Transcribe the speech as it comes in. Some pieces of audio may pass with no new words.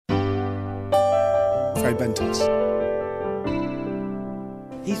Very Bentos.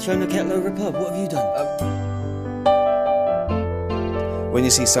 He's thrown a kettle over a pub. What have you done? When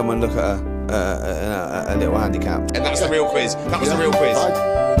you see someone look at a little handicap. And that's the real quiz. That was the real quiz.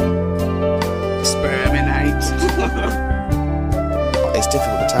 Exterminate. It's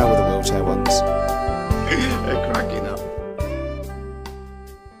difficult to tell with the wheelchair ones. They're cracking up.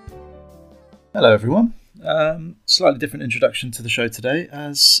 Hello everyone. Slightly different introduction to the show today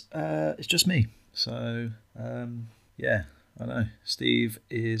as it's just me. So, yeah, I know. Steve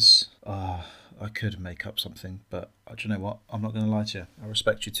is... I could make up something, but do you know what? I'm not going to lie to you. I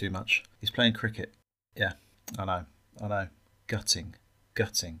respect you too much. He's playing cricket. Yeah, I know. Gutting.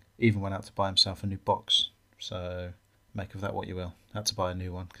 Even went out to buy himself a new box. So make of that what you will. Had to buy a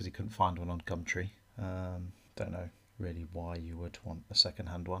new one because he couldn't find one on Gumtree. Don't know really why you would want a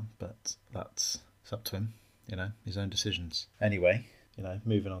second-hand one, but it's up to him. You know, his own decisions. Anyway,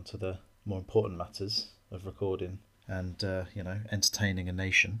 moving on to the more important matters of recording and entertaining a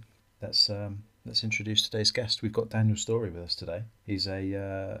nation. Let's introduce today's guest. We've got Daniel Storey with us today. He's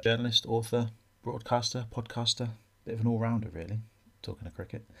a journalist, author, broadcaster, podcaster, bit of an all-rounder really, talking of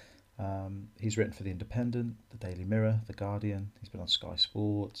cricket. He's written for The Independent, The Daily Mirror, The Guardian. He's been on Sky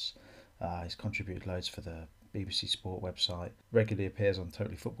Sports. He's contributed loads for the BBC Sport website. Regularly appears on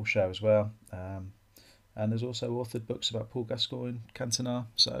Totally Football Show as well. And has also authored books about Paul Gascoigne, Cantona.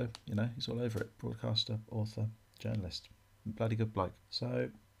 So, he's all over it. Broadcaster, author, journalist. Bloody good bloke. So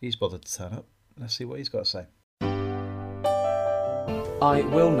he's bothered to turn up. Let's see what he's got to say. I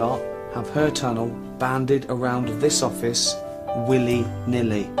will not have her tunnel banded around this office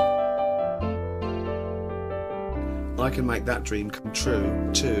willy-nilly. I can make that dream come true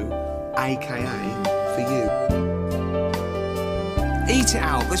too, aka for you. Eat it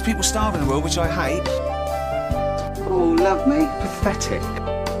out. There's people starving in the world, which I hate. Oh, love me. Pathetic.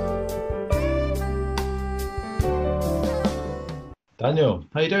 Daniel,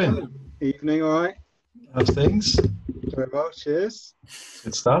 how you doing? Evening, all right? How's things? Very well, cheers.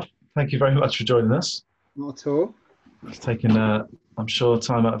 Good stuff. Thank you very much for joining us. Not at all. It's taken, I'm sure,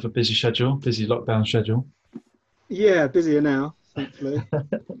 time out of a busy lockdown schedule. Yeah, busier now, thankfully.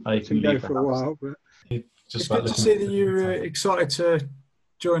 I can go for a while, but just it's good to see that you're excited to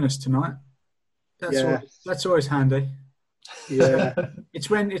join us tonight. That's always handy. Yeah, it's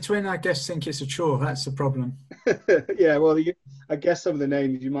when our guests think it's a chore. That's the problem. yeah. Well, I guess some of the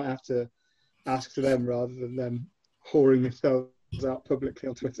names you might have to ask to them rather than them whoring themselves out publicly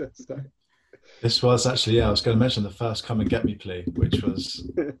on Twitter. So this was actually, I was going to mention the first "Come and Get Me" plea, which was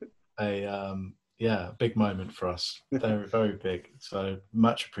a big moment for us. Very, very big. So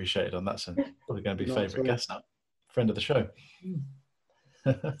much appreciated on that sense. Probably going to be favourite guest now, friend of the show.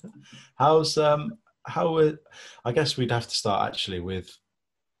 I guess we'd have to start actually with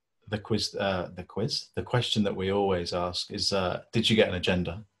the quiz. The question that we always ask is, did you get an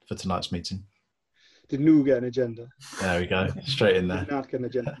agenda for tonight's meeting? Did you get an agenda? There we go. Straight in there. Did not get an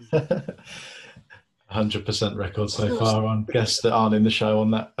agenda. 100% record so far on guests that aren't in the show on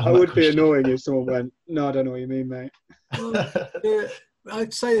that. I would be annoying if someone went, no, I don't know what you mean, mate. Yeah,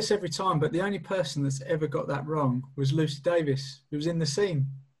 I'd say this every time, but the only person that's ever got that wrong was Lucy Davis, who was in the scene.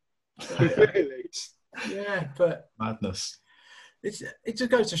 Really? Yeah, but madness. It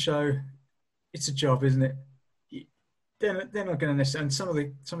just goes to show it's a job, isn't it? They're not going to necessarily. And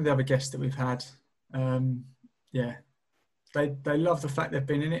some of the other guests that we've had, they love the fact they've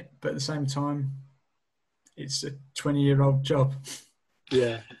been in it, but at the same time, it's a 20-year-old job.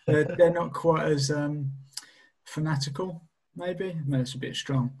 Yeah, they're not quite as fanatical. Maybe it's a bit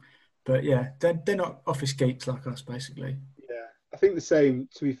strong, but yeah, they're not office geeks like us, basically. Yeah, I think the same.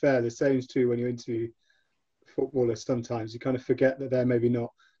 To be fair, the same is true when you interview footballers. Sometimes you kind of forget that they're maybe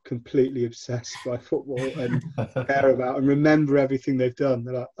not completely obsessed by football and care about and remember everything they've done.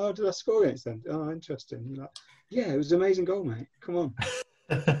 They're like, oh, did I score against them? Oh, interesting. You're like, yeah, it was an amazing goal, mate. Come on.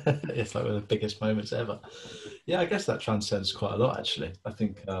 It's like one of the biggest moments ever. Yeah, I guess that transcends quite a lot, actually. I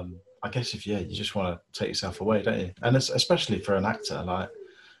think, I guess if, you just want to take yourself away, don't you? And especially for an actor, like,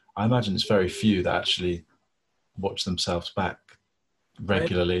 I imagine it's very few that actually watch themselves back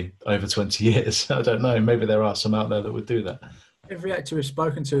regularly over 20 years. I don't know. Maybe there are some out there that would do that. Every actor we've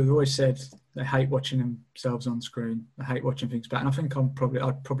spoken to have always said they hate watching themselves on screen. They hate watching things back. And I think I'd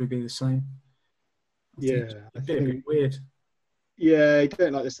probably be the same. It'd be a bit weird. Yeah, you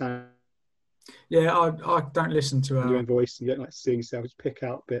don't like the sound. Yeah, I don't listen to your own voice, and you don't like seeing yourself. Just pick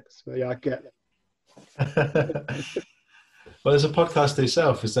out bits. But yeah, I get that. Well, as a podcaster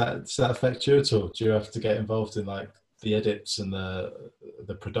yourself, does that affect you at all? Do you have to get involved in like the edits and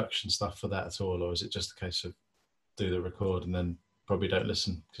the production stuff for that at all, or is it just a case of do the record and then probably don't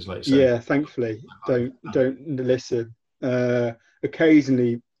listen because, like you say, yeah, thankfully, don't listen.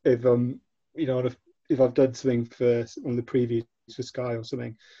 Occasionally, if if I've done something for one of the previews for Sky or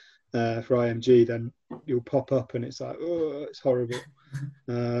something for IMG, then you'll pop up and it's like, oh, it's horrible.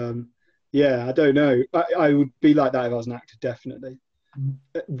 Yeah, I don't know. I would be like that if I was an actor, definitely.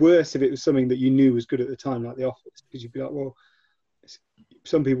 Worse if it was something that you knew was good at the time, like The Office, because you'd be like, well,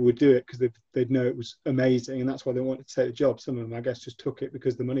 some people would do it because they'd know it was amazing, and that's why they wanted to take the job. Some of them, I guess, just took it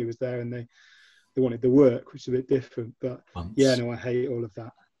because the money was there and they wanted the work, which is a bit different. But yeah, no, I hate all of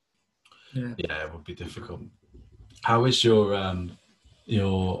that. Yeah, it would be difficult. How is your I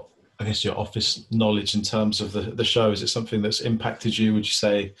guess your Office knowledge in terms of the show? Is it something that's impacted you, would you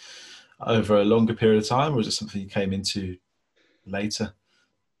say, over a longer period of time, or is it something you came into later?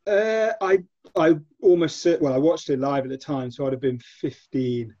 I almost, well, I watched it live at the time, so I'd have been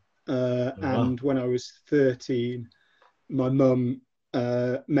 15. And when I was 13, my mum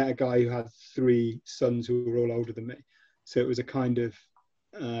met a guy who had 3 sons who were all older than me. So it was a kind of,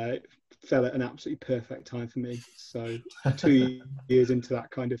 it fell at an absolutely perfect time for me. So 2 years into that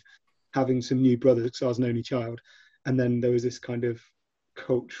kind of having some new brothers, because I was an only child. And then there was this kind of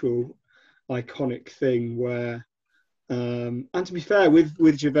cultural, iconic thing where, and to be fair,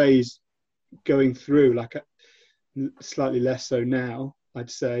 with Gervais going through, like slightly less so now, I'd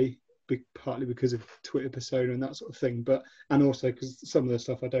say, partly because of Twitter persona and that sort of thing, and also because some of the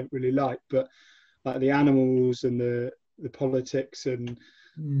stuff I don't really like, but like the animals and the politics and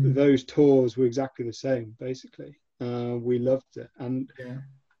those tours were exactly the same, basically. We loved it, and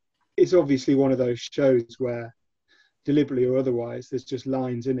it's obviously one of those shows where, deliberately or otherwise, there's just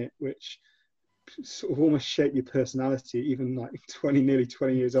lines in it which sort of almost shape your personality, even like nearly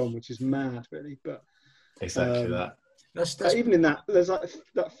 20 years on, which is mad, really. But exactly that. That's even in that, there's like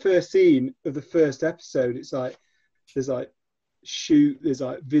that first scene of the first episode. It's like there's like shoot, there's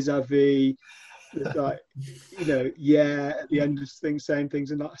like vis-a-vis, there's like at the end of things, saying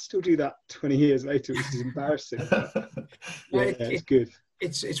things, and like, I still do that 20 years later, which is embarrassing. It's good.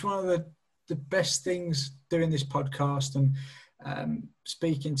 It's one of the best things doing this podcast and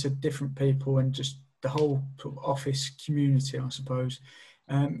speaking to different people and just the whole sort of Office community, I suppose.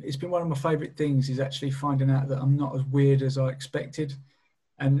 It's been one of my favourite things is actually finding out that I'm not as weird as I expected.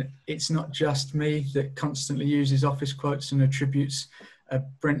 And it's not just me that constantly uses Office quotes and attributes a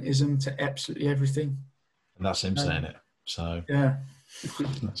Brentism to absolutely everything. And that's him saying it. So yeah.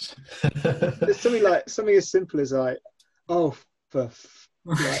 There's something as simple as like, oh,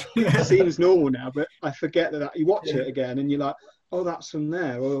 it seems normal now, but I forget that you watch it again and you're like, oh, that's from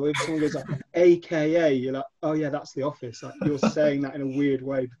there. Or if someone goes like, AKA, you're like, oh yeah, that's The Office. Like, you're saying that in a weird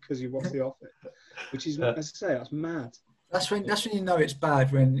way because you watch The Office, which is, as I say, that's mad. That's when you know it's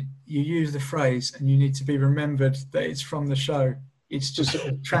bad, when you use the phrase and you need to be remembered that it's from the show. It's just sort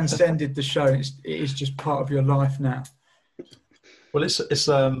of transcended the show. It is just part of your life now. Well, it's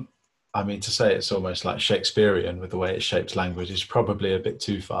I mean, to say it's almost like Shakespearean with the way it shapes language is probably a bit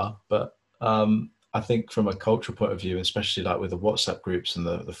too far. But I think from a cultural point of view, especially like with the WhatsApp groups and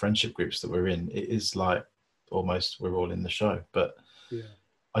the friendship groups that we're in, it is like almost we're all in the show. But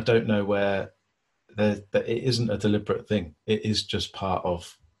I don't know where that it isn't a deliberate thing. It is just part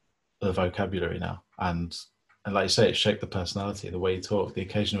of the vocabulary now. And like you say, it shaped the personality, the way you talk, the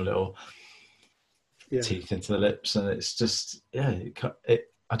occasional little teeth into the lips. And it's just,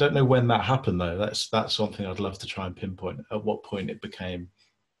 I don't know when that happened though. That's one thing I'd love to try and pinpoint at what point it became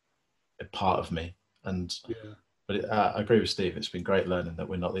a part of me. And but I agree with Steve. It's been great learning that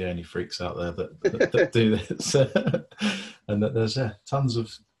we're not the only freaks out there that do this, and that there's tons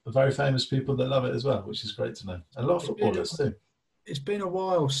of very famous people that love it as well, which is great to know. And a lot of footballers too. It's been a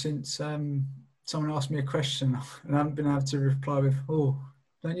while since someone asked me a question and I haven't been able to reply with, "Oh,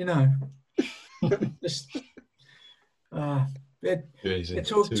 don't you know?" Just, too easy.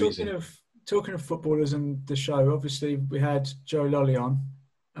 Talking of footballers and the show, obviously we had Joe Lolly on,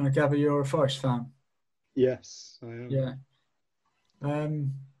 and I gather you're a Forest fan. Yes, I am. Yeah.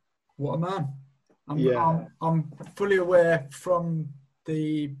 What a man. I'm fully aware from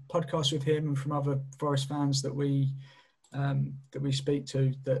the podcast with him and from other Forest fans that we speak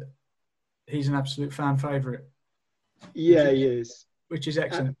to that he's an absolute fan favourite. Yeah, he is. Which is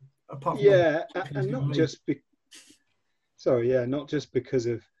excellent. And not just not just because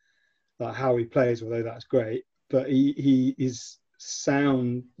of like how he plays, although that's great, but he is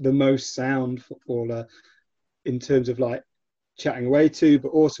the most sound footballer in terms of like chatting away to, but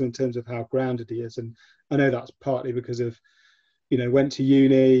also in terms of how grounded he is. And I know that's partly because of, went to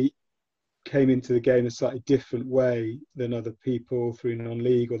uni, came into the game a slightly different way than other people through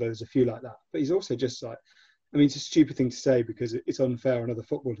non-league, although there's a few like that. But he's also just like I mean, it's a stupid thing to say because it's unfair on other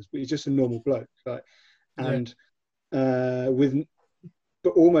footballers, but he's just a normal bloke, right? And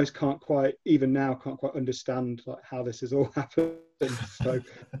but almost can't quite understand like how this has all happened. So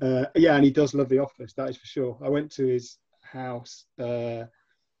and he does love The Office, that is for sure. I went to his house a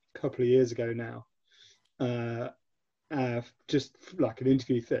couple of years ago now, just like an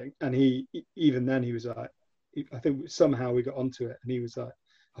interview thing, and he was like, I think somehow we got onto it, and he was like,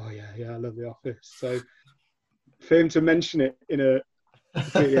 oh yeah, I love The Office. So for him to mention it in a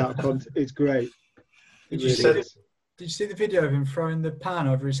completely out of context, it's great. Did you see the video of him throwing the pan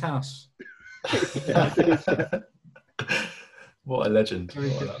over his house? Yeah, I did. What a legend.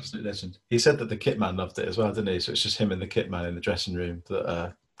 What an absolute legend. He said that the kit man loved it as well, didn't he? So it's just him and the kit man in the dressing room that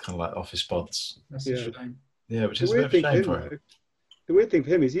are kind of like office pods. That's a shame. Yeah, which is a bit of a shame for him. The weird thing for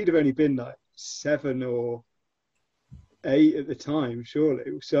him is he'd have only been like 7 or 8 at the time,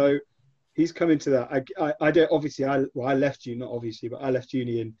 surely. So he's come into that. I don't, obviously, I left uni, not obviously, but I left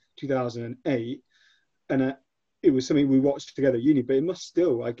uni in 2008, and it was something we watched together at uni, but it must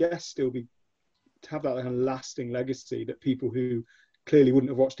still, I guess, be to have that kind of lasting legacy that people who clearly wouldn't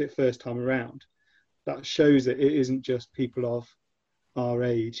have watched it first time around, that shows that it isn't just people of our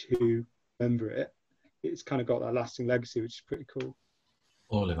age who remember it. It's kind of got that lasting legacy, which is pretty cool.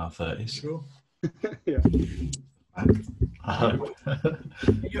 All in our 30s. Sure. Yeah. I hope.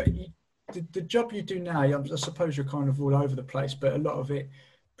 The job you do now, I suppose you're kind of all over the place, but a lot of it,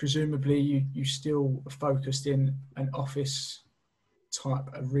 presumably you still focused in an office type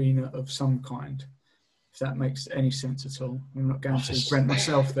arena of some kind, if that makes any sense at all. I'm not going to brand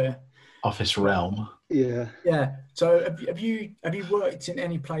myself there. Office realm. Yeah. So have you worked in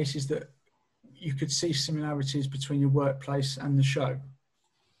any places that you could see similarities between your workplace and the show?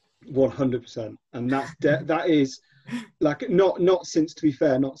 100%, and that is like not since, to be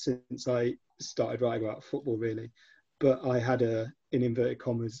fair, not since I started writing about football really, but I had in inverted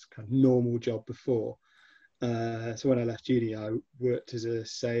commas kind of normal job before. So when I left uni, I worked as a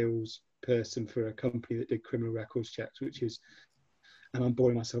sales person for a company that did criminal records checks, which is, and I'm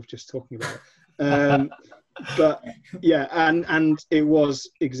boring myself just talking about it. But yeah, and it was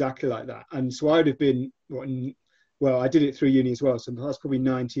exactly like that. And so I'd have been, I did it through uni as well. So I was probably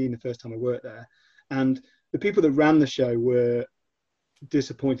 19 the first time I worked there. And the people that ran the show were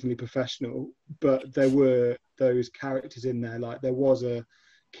disappointingly professional, but there were those characters in there. Like there was a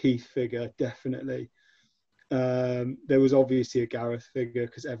Keith figure, definitely. There was obviously a Gareth figure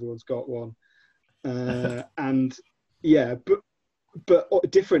because everyone's got one. And yeah, but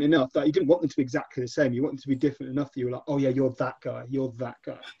different enough that you didn't want them to be exactly the same. You want them to be different enough that you were like, oh yeah, you're that guy.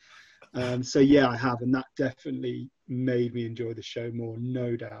 So yeah, I have, and that definitely made me enjoy the show more,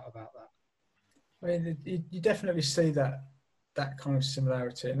 no doubt about that. I mean, you definitely see that kind of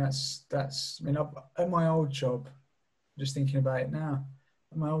similarity, and that's. I mean, at my old job, just thinking about it now,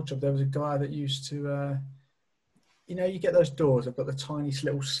 at my old job, there was a guy that used to, you get those doors. I've got the tiny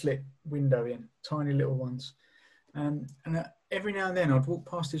little slit window in, tiny little ones, and every now and then I'd walk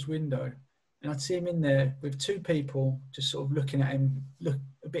past his window, and I'd see him in there with 2 people, just sort of looking at him, look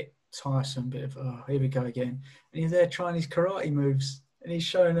a bit tiresome, bit of, oh, here we go again. And he's there trying his karate moves, and he's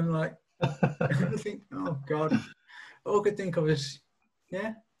showing them like, I think, oh God, all I could think of is,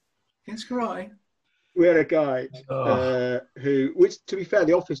 yeah, against karate. We had a guy which, to be fair,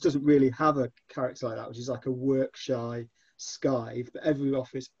 The Office doesn't really have a character like that, which is like a work-shy Scythe, but every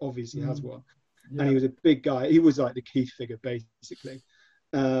office obviously has one. Yeah. And he was a big guy. He was like the Keith figure, basically.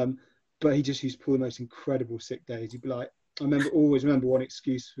 But he just used to pull the most incredible sick days. He'd be like, always remember one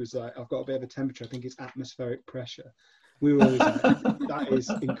excuse was like, I've got a bit of a temperature. I think it's atmospheric pressure. We were always like,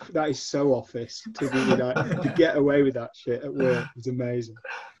 that is so Office to be like, to get away with that shit at work was amazing.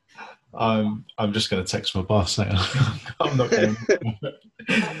 I'm just going to text my boss saying I'm not going.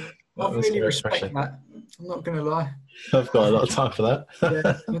 I really respect that. I'm not going to lie. I've got a lot of time for that.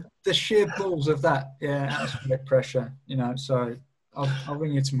 Yeah, the sheer balls of that. Yeah, atmospheric pressure. So I'll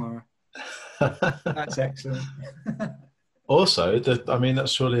ring you tomorrow. That's excellent. Also,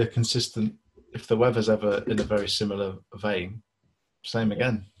 that's surely a consistent. If the weather's ever in a very similar vein, same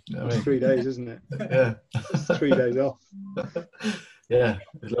again. You know what I mean? 3 days, isn't it? Yeah, it's 3 days off. Yeah,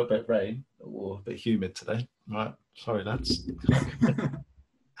 a little bit of rain or a bit humid today. Right, sorry lads.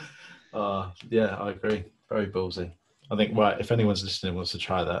 Yeah, I agree. Very ballsy. I think, right, if anyone's listening wants to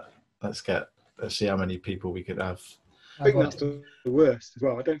try that, let's see how many people we could have. I think that's the worst as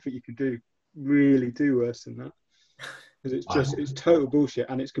well. I don't think you can really do worse than that. Because it's total bullshit,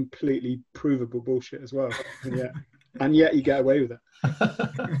 and it's completely provable bullshit as well. And yet you get away with it.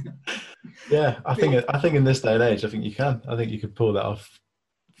 Yeah, I think in this day and age, I think you can. I think you could pull that off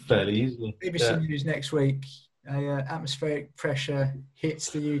fairly easily. BBC News next week. Atmospheric pressure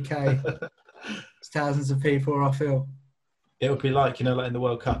hits the UK. Thousands of people are off ill. It would be like, like in the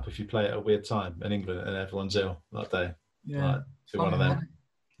World Cup, if you play at a weird time in England and everyone's ill that day. Yeah. Like, be one of them.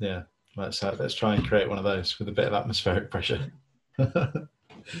 Yeah. Let's try and create one of those with a bit of atmospheric pressure. I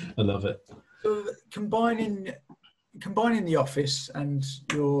love it. So combining the office and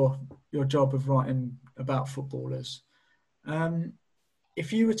your job of writing about footballers,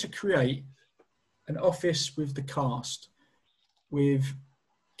 if you were to create an office with the cast, with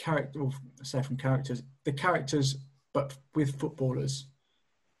the characters, but with footballers,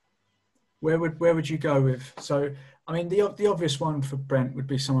 where would you go with? So, I mean, the obvious one for Brent would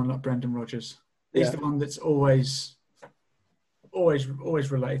be someone like Brendan Rodgers. He's the one that's always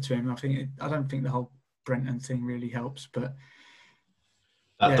related to him. I don't think the whole Brenton thing really helps, but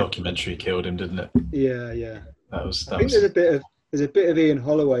that documentary killed him, didn't it? Yeah. I think there's a bit of Ian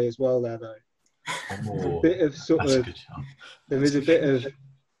Holloway as well there, though. Oh, a bit of there is a bit of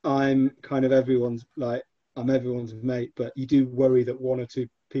I'm everyone's mate, but you do worry that one or two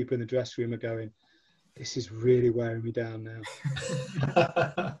people in the dressing room are going, this is really wearing me down now.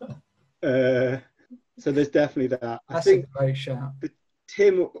 So there's definitely that. That's I think a great shout.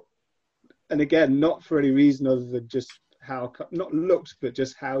 Tim, and again, not for any reason other than just how, not looks, but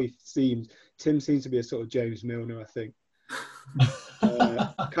just how he seems. Tim seems to be a sort of James Milner, I think.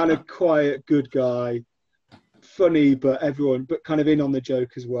 Kind of quiet, good guy, funny, but kind of in on the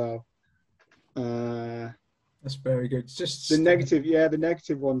joke as well. That's very good. It's just the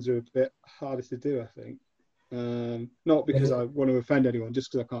negative ones are a bit harder to do, I think. Not because I want to offend anyone,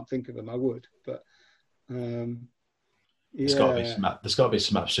 just because I can't think of them. I would, but there's got to be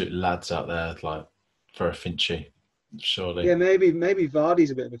some absolute lads out there, like for a Finchy, surely. Yeah, maybe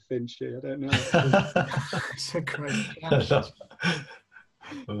Vardy's a bit of a Finchy. I don't know. It's a great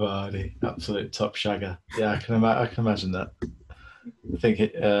Vardy, absolute top shagger. Yeah, I can imagine that. I think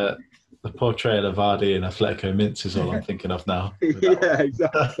the portrayal of Vardy in Atletico Mints is all I'm thinking of now. Yeah,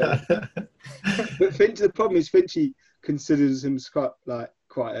 exactly. But the problem is Finchy considers him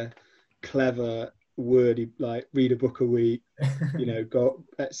quite a clever, wordy, like read a book a week, go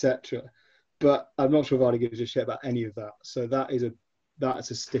etc. But I'm not sure Vardy gives a shit about any of that. So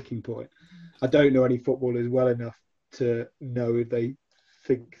that's a sticking point. I don't know any footballers well enough to know if they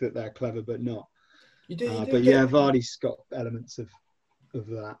think that they're clever, but not. Vardy's got elements of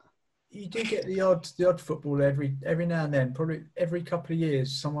that. You do get the odd footballer every now and then, probably every couple of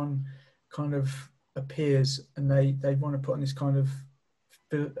years, someone kind of appears and they want to put on this kind of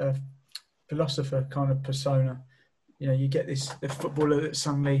philosopher kind of persona. You get the footballer that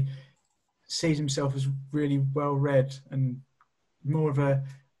suddenly sees himself as really well read and more of a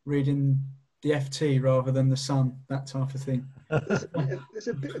reading the FT rather than the Sun, that type of thing. There's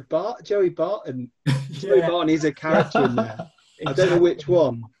a bit of Joey Barton. Joey Barton is a character in there. Exactly. I don't know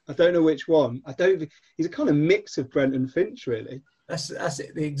which one. He's a kind of mix of Brent and Finch, really. That's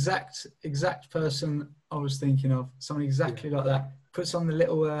it. The exact person I was thinking of. Someone exactly like that. Puts on the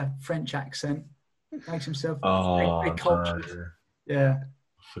little French accent. Makes himself very cultured. No. Yeah.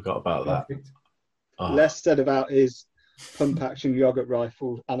 Forgot about that. Oh. Less said about his pump action yogurt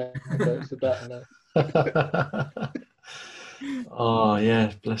rifle anecdotes, the better. Oh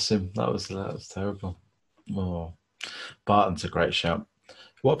yeah, bless him. That was terrible. Oh, Barton's a great shout.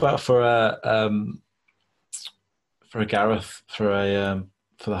 What about for a Gareth, for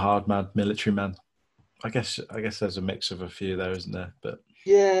the hard man, military man? I guess there's a mix of a few there, isn't there? But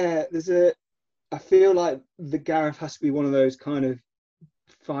yeah, I feel like the Gareth has to be one of those kind of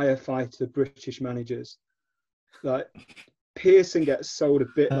firefighter British managers. Like Pearson gets sold a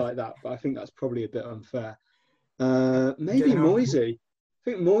bit like that, but I think that's probably a bit unfair. Maybe Moisey. I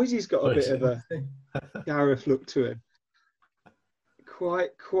think Moisey's got a bit of a Gareth look to him.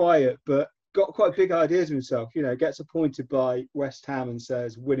 Quite quiet, but got quite big ideas of himself. Gets appointed by West Ham and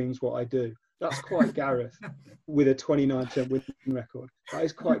says, "Winning's what I do." That's quite Gareth, with a 29% winning record. That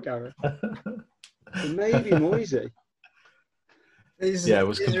is quite Gareth. So maybe Moisey. It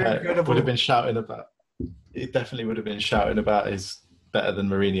was compared. Would have been shouting about. It definitely would have been shouting about his better than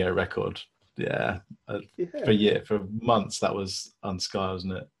Mourinho record. For months that was on Sky,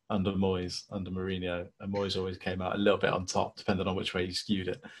 wasn't it? Under Moyes, under Mourinho, and Moyes always came out a little bit on top, depending on which way you skewed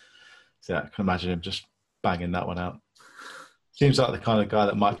it. So I can imagine him just banging that one out. Seems like the kind of guy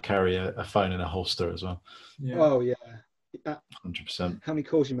that might carry a phone in a holster as well. Yeah. Oh yeah, 100%. How many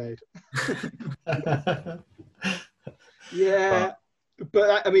calls you made? Yeah,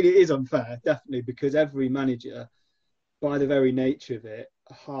 but I mean, it is unfair, definitely, because every manager, by the very nature of it,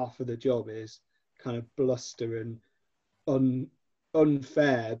 half of the job is kind of bluster and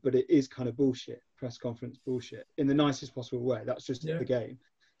unfair, but it is kind of bullshit, press conference bullshit, in the nicest possible way. That's just the game.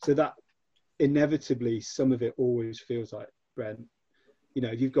 So that inevitably, some of it always feels like Brent. You know,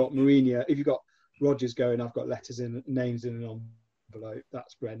 if you've got Mourinho, if you've got Rodgers going, I've got letters in, names in an envelope,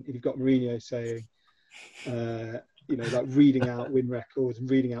 that's Brent. If you've got Mourinho saying, you know, like reading out win records and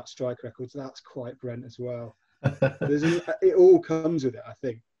reading out strike records, that's quite Brent as well. It all comes with it, I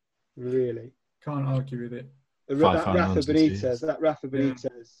think. Really, can't argue with it. Rafa Benitez,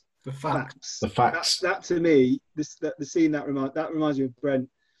 the facts. That to me, the scene that reminds me of Brent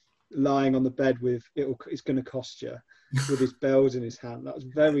lying on the bed with it's going to cost you, with his bells in his hand. That was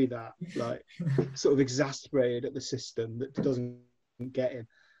very like sort of exasperated at the system that doesn't get him.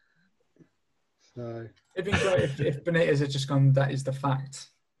 So it'd been great if Benitez had just gone, that is the fact.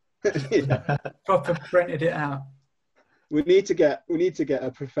 Yeah. Proper Brented it out. We need to get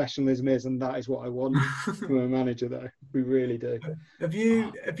a professionalism and that is what I want from a manager, though. We really do. Have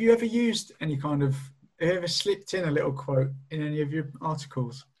you ever used any kind of? Have you ever slipped in a little quote in any of your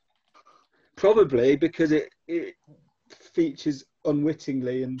articles? Probably, because it features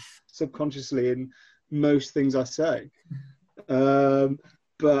unwittingly and subconsciously in most things I say.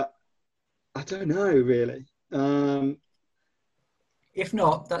 But I don't know really. If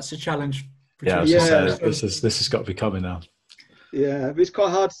not, that's a challenge. Yeah, I was gonna say, this has got to be coming now. Yeah, but it's quite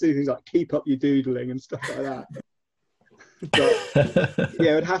hard to do things like keep up your doodling and stuff like that. But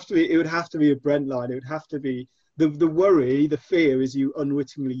yeah, it would have to be a Brent line. It would have to be the worry, the fear is you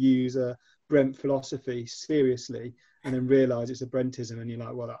unwittingly use a Brent philosophy seriously and then realise it's a Brentism and you're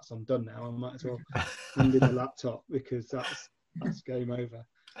like, well, I'm done now. I might as well hand in the laptop because that's game over.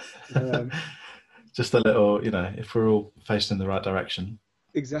 Just a little, you know, if we're all facing in the right direction.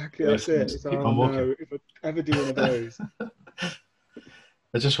 Exactly, that's it. It's like, oh no, if I ever do one of those.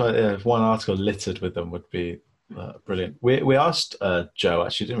 I just want one article littered with them would be brilliant. We asked Joe,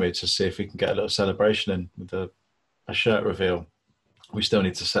 actually, didn't we, to see if we can get a little celebration in with a shirt reveal. We still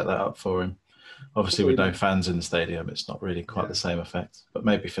need to set that up for him. Obviously, with no fans in the stadium, it's not really quite the same effect. But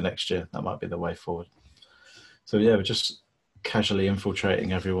maybe for next year, that might be the way forward. So, yeah, we're just casually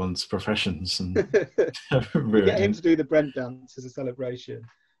infiltrating everyone's professions and get him to do the Brent dance as a celebration.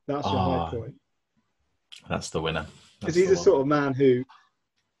 That's your high point. That's the winner. Because he's the sort of man who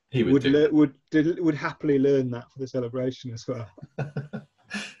he would happily learn that for the celebration as well.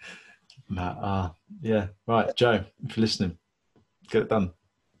 Matt, yeah, right, Joe, if you're listening, get it done.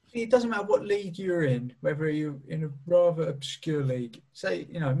 It doesn't matter what league you're in, whether you're in a rather obscure league. Say,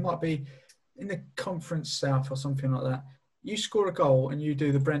 you know, it might be in the Conference South or something like that. You score a goal and you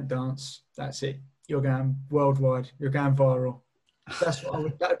do the Brent dance. That's it. You're going worldwide. You're going viral. That's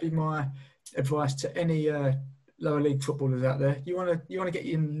what that'd be my advice to any lower league footballers out there. You want to get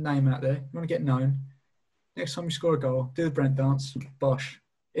your name out there. You want to get known. Next time you score a goal, do the Brent dance. Bosh,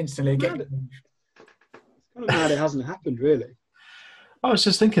 instantly get. It's kind of mad it hasn't happened, really. I was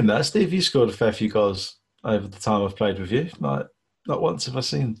just thinking that, Steve. You scored a fair few goals over the time I've played with you. Like, not once have I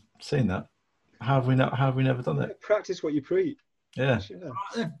seen that. How have we never done that? Practice what you preach. Yeah.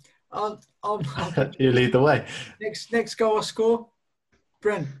 I'll you lead the way. Next goal I score,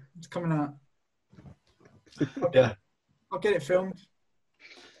 Brent, it's coming out. I'll get it filmed.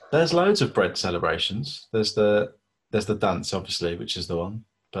 There's loads of Brent celebrations. There's the dance, obviously, which is the one.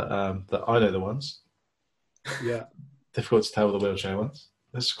 But I know the ones. Yeah. Difficult to tell the wheelchair ones.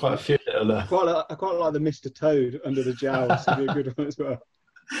 There's quite a few little. I quite like the Mr. Toad under the jowls to be a good one as well.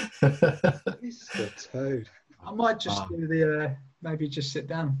 Mr. Toad. I might just do the maybe just sit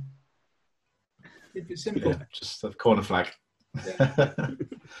down. Keep it simple. Yeah, just the corner flag. Yeah.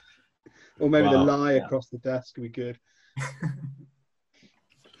 Or maybe the lie across the desk would be good.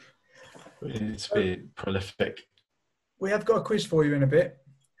 We need to be prolific. We have got a quiz for you in a bit.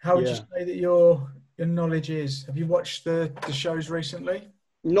 How would you say that your knowledge is? Have you watched the shows recently?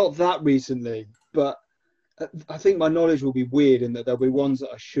 Not that recently, but I think my knowledge will be weird in that there'll be ones that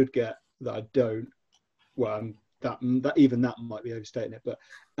I should get that I don't. Well, that even that might be overstating it,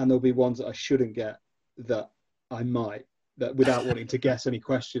 and there'll be ones that I shouldn't get that I might, that without wanting to guess any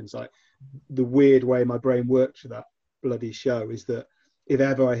questions. Like the weird way my brain works for that bloody show is that if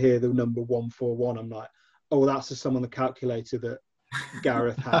ever I hear the number 141, I'm like, oh, that's the sum on the calculator that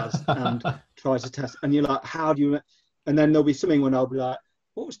Gareth has and tries to test. And you're like, how do you? And then there'll be something when I'll be like,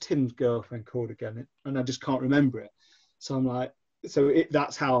 what was Tim's girlfriend called again? And I just can't remember it. So I'm like,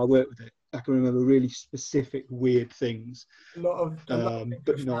 that's how I work with it. I can remember really specific weird things. A lot of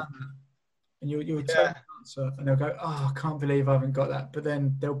but not. And you'll tell the answer and they'll go, oh, I can't believe I haven't got that. But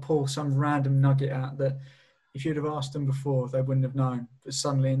then they'll pull some random nugget out that if you'd have asked them before, they wouldn't have known. But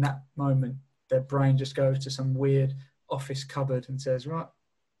suddenly in that moment, their brain just goes to some weird office cupboard and says, right,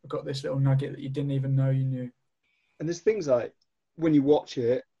 I've got this little nugget that you didn't even know you knew. And there's things like, when you watch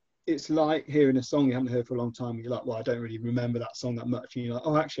it, it's like hearing a song you haven't heard for a long time. And you're like, well, I don't really remember that song that much. And you're like,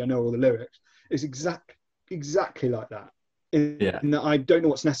 oh, actually, I know all the lyrics. It's exactly like that. In that I don't know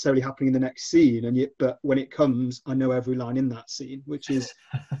what's necessarily happening in the next scene, but when it comes, I know every line in that scene, which is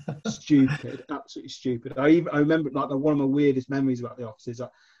stupid, absolutely stupid. I remember, like, one of my weirdest memories about The Office is I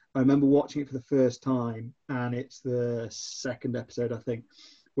remember watching it for the first time, and it's the second episode, I think,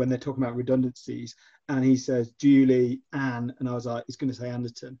 when they're talking about redundancies, and he says Julie, Anne, and I was like, he's going to say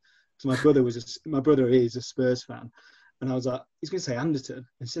Anderton. So my brother is a Spurs fan. And I was like, he's going to say Anderton.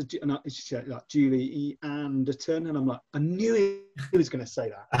 And she said, like, Julie E. Anderton. And I'm like, I knew he was going to say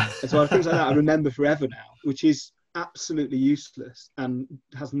that. And so things like that I remember forever now, which is absolutely useless and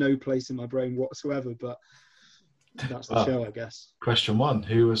has no place in my brain whatsoever. But that's the show, I guess. Question 1,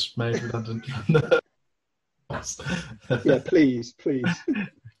 who was made redundant? Yeah, please. Okay,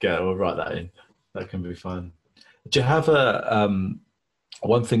 we'll write that in. That can be fun. Do you have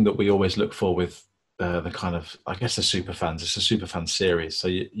one thing that we always look for with the kind of, I guess, the super fans? It's a super fan series, so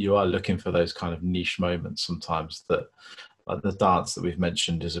you are looking for those kind of niche moments sometimes. That, like the dance that we've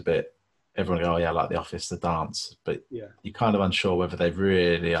mentioned, is a bit, everyone go, oh yeah, like The Office, the dance, but you're kind of unsure whether they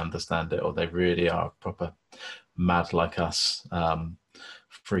really understand it or they really are proper mad like us,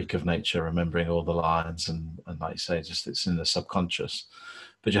 freak of nature, remembering all the lines, and like you say, just it's in the subconscious.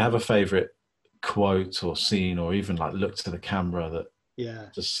 But you have a favourite quote or scene, or even like look to the camera that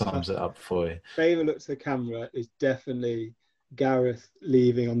just sums it up for you? Favourite look to the camera is definitely Gareth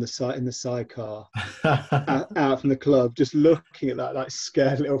leaving on the side in the sidecar out from the club, just looking at that like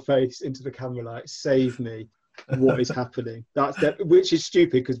scared little face into the camera, like, save me, what is happening? Which is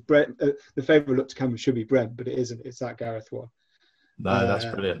stupid, because Brent, the favourite look to camera should be Brent, but it isn't. It's that Gareth one. No, that's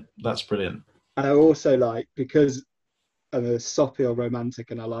brilliant. That's brilliant. And I also like, because I'm a soppy or romantic,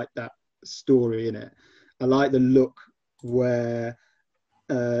 and I like that story in it, I like the look where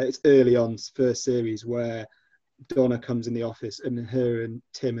it's early on, first series, where Donna comes in the office and her and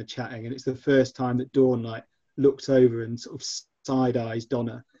Tim are chatting, and it's the first time that Dawn like looks over and sort of side eyes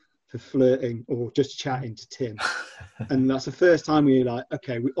Donna for flirting or just chatting to Tim. And that's the first time we're like,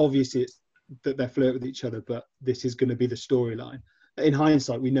 okay, obviously it's that they're flirting with each other, but this is going to be the storyline. In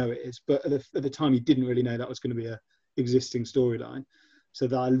hindsight, we know it is, but at the time, you didn't really know that was going to be a existing storyline. So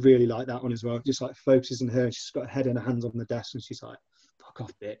that I really like that one as well. Just like focuses on her, and she's got her head and her hands on the desk, and she's like, "Fuck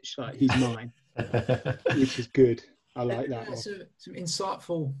off, bitch! Like, he's mine," which is good. I like that one. Some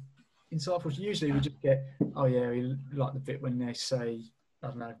insightful. Usually, we just get, oh yeah, we like the bit when they say, I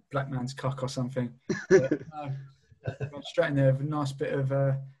don't know, black man's cock or something. But, straight in there with a nice bit of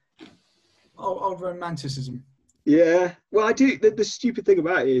old romanticism. Yeah, well, I do. The stupid thing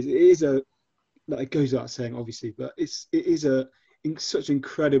about it is like, it goes without saying, obviously, but it is such an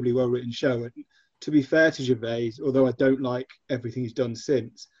incredibly well written show. And to be fair to Gervais, although I don't like everything he's done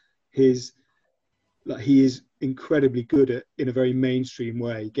since, he is incredibly good at, in a very mainstream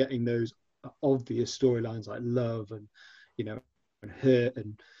way, getting those obvious storylines like love and, you know, and hurt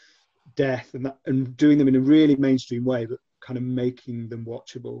and death and that, and doing them in a really mainstream way, but kind of making them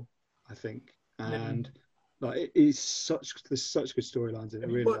watchable, I think. And like, there's such good storylines in it.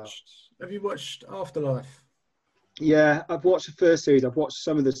 Have you watched Afterlife? Yeah, I've watched the first series. I've watched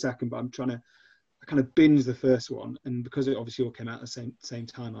some of the second, but I kind of binge the first one, and because it obviously all came out at the same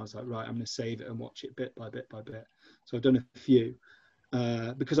time, I was like, right, I'm going to save it and watch it bit by bit by bit. So I've done a few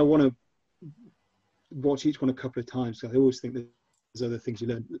because I want to watch each one a couple of times. Because I always think there's other things you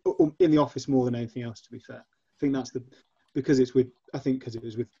learn in The Office more than anything else. To be fair, I think that's because it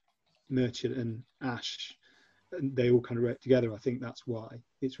was with Merchant and Ash, and they all kind of work together. I think that's why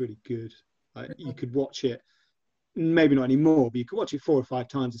it's really good. Like, you could watch it. Maybe not anymore, but you could watch it 4 or 5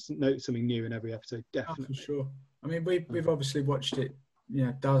 times and notice something new in every episode. Definitely. Oh, for sure. I mean, we've obviously watched it,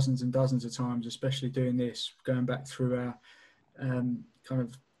 dozens and dozens of times, especially doing this, going back through our kind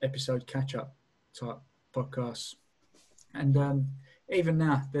of episode catch-up type podcasts. And even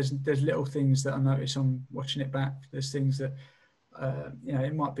now, there's little things that I notice on watching it back. There's things that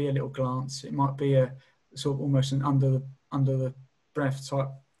it might be a little glance, it might be a sort of almost an under the breath type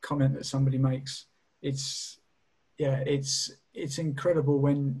comment that somebody makes. It's incredible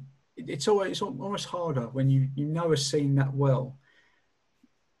when it's almost harder when you know a scene that well.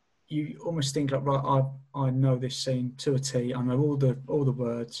 You almost think like, right, I know this scene to a T. I know all the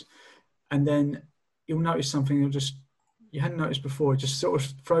words, and then you'll notice something that you hadn't noticed before. It just sort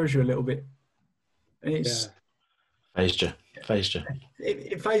of throws you a little bit, and it's phased you.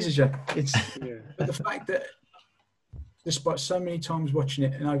 It phases you. But the fact that despite so many times watching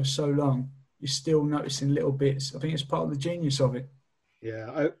it and over so long, you're still noticing little bits. I think it's part of the genius of it.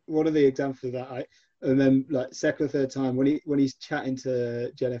 Yeah, one of the examples of that, and then like second or third time when he's chatting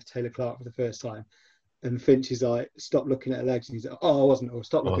to Jen F. Taylor Clark for the first time, and Finch is like, stop looking at her legs, and he's like, oh, I wasn't, or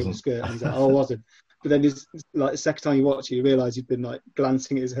stop looking at the skirt, and he's like, oh, I wasn't. But then it's like the second time you watch it, you realise you've been like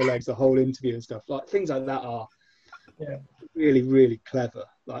glancing at her legs the whole interview and stuff. Like things like that are really, really clever.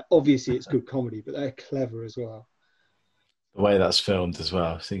 Like obviously it's good comedy, but they're clever as well. The way that's filmed as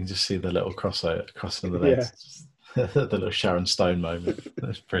well, so you can just see the little crossing the legs. The little Sharon Stone moment.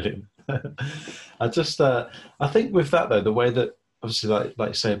 That's brilliant. I think with that though, the way that obviously like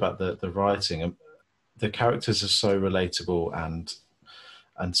you say about the writing, the characters are so relatable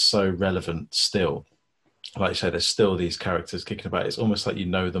and so relevant still. Like you say, there's still these characters kicking about. It's almost like you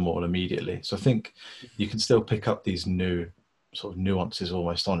know them all immediately. So I think you can still pick up these new sort of nuances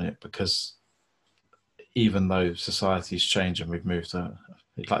almost on it, because even though society's changed and we've moved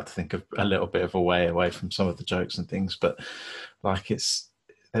I'd like to think of a little bit of a way away from some of the jokes and things, but like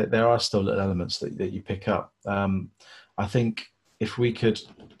there are still little elements that you pick up. I think if we could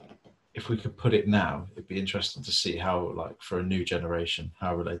put it now, it'd be interesting to see how, like, for a new generation,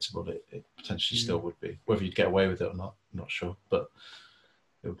 how relatable it potentially still would be. Whether you'd get away with it or not, I'm not sure, but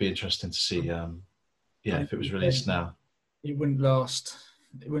it would be interesting to see. If it was released now, it wouldn't last.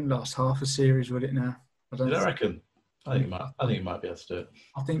 It wouldn't last half a series, would it? Now, I reckon. I think you might be able to do it.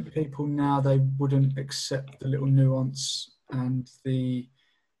 I think people now, they wouldn't accept the little nuance and the.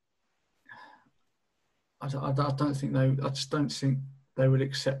 I just don't think they would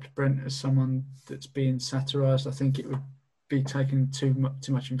accept Brent as someone that's being satirised. I think it would be taken too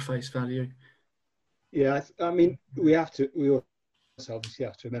much in face value. Yeah, I mean, we also obviously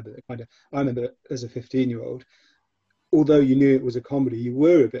have to remember that I remember as a 15-year-old, although you knew it was a comedy, you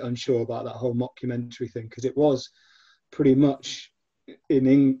were a bit unsure about that whole mockumentary thing, because it was pretty much in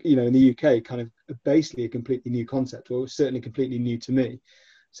the UK kind of basically a completely new concept, or certainly completely new to me.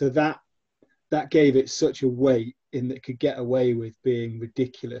 So that gave it such a weight in that it could get away with being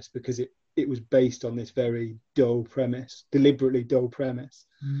ridiculous, because it was based on this very deliberately dull premise.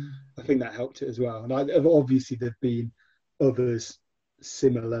 I think that helped it as well. And obviously there've been others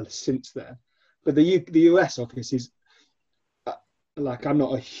similar since then, but the US office is like, I'm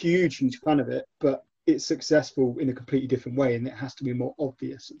not a huge fan of it, but it's successful in a completely different way, and it has to be more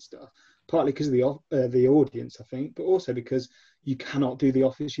obvious and stuff. Partly because of the audience, I think, but also because you cannot do The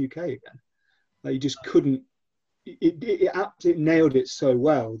Office UK again. Like, you just couldn't. It nailed it so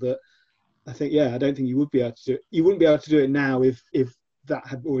well that I think, I don't think you would be able to do it. You wouldn't be able to do it now if that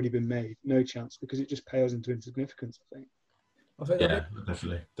had already been made. No chance, because it just pales into insignificance, I think.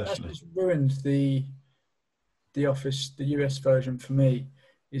 Definitely. That's just ruined the Office, the US version for me,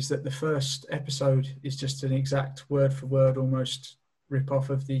 is that the first episode is just an exact word for word almost rip off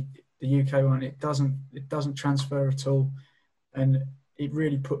of the UK one. It doesn't transfer at all, and it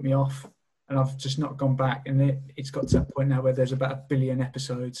really put me off. And I've just not gone back, and it's got to that point now where there's about 1 billion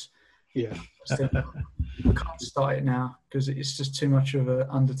episodes. Yeah, I can't start it now because it's just too much of an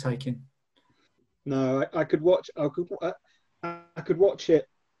undertaking. No, I could watch it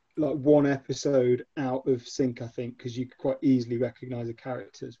like one episode out of sync, I think, because you could quite easily recognise the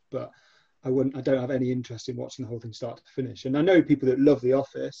characters, but I don't have any interest in watching the whole thing start to finish. And I know people that love The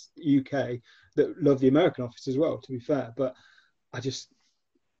Office UK that love the American Office as well, to be fair, but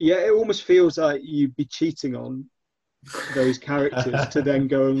it almost feels like you'd be cheating on those characters to then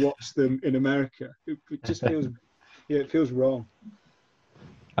go and watch them in America. It just feels, it feels wrong.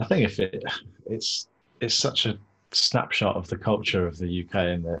 I think it's such a snapshot of the culture of the UK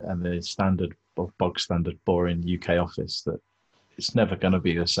and the standard, bog standard, boring UK office, that it's never going to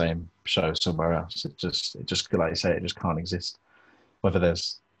be the same show somewhere else. It just like you say, it just can't exist. Whether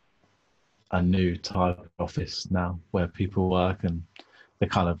there's a new type of office now where people work and the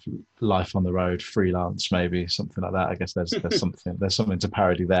kind of life on the road, freelance, maybe something like that. I guess there's something to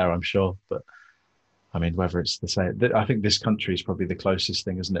parody there, I'm sure. But I mean, whether it's the same, I think this country is probably the closest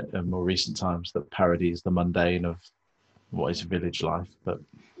thing, isn't it, in more recent times, that parodies the mundane of what is village life. But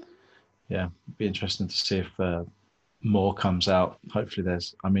yeah, it'd be interesting to see if more comes out. Hopefully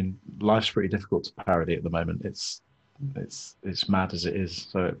life's pretty difficult to parody at the moment. It's mad as it is.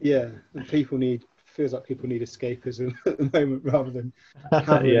 So and feels like people need escapism at the moment, rather than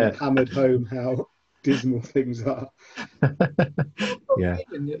hammered home how dismal things are.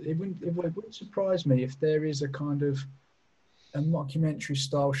 It wouldn't surprise me if there is a kind of a mockumentary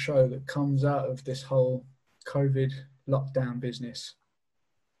style show that comes out of this whole COVID lockdown business.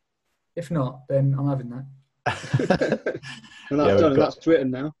 If not, then I'm having that. And that's done, and that's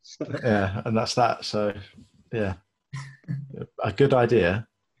written now. Yeah, and that's that. So yeah, a good idea.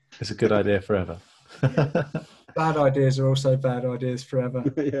 It's a good idea forever. Bad ideas are also bad ideas forever.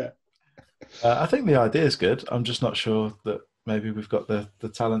 Yeah. I think the idea is good. I'm just not sure that maybe we've got the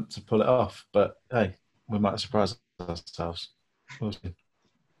talent to pull it off. But hey, we might surprise ourselves. We'll see.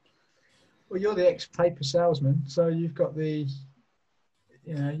 Well, you're the ex-paper salesman, so you've got the,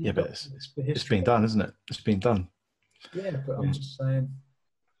 Yeah, but the it's history. been done, isn't it? It's been done. Yeah, but I'm Yeah. just saying.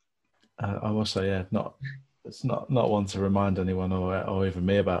 I will say, yeah, it's not one to remind anyone or even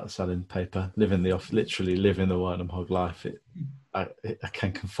me about selling paper, literally living the Wernham Hog life. I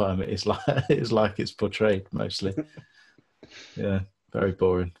can confirm it is like it's portrayed mostly. Yeah, very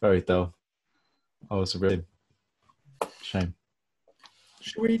boring, very dull. I was a real shame.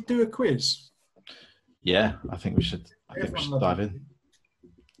 Should we do a quiz? Yeah, I think we should. Dive it. in,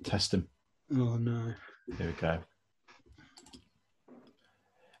 test him. Oh no. Here we go.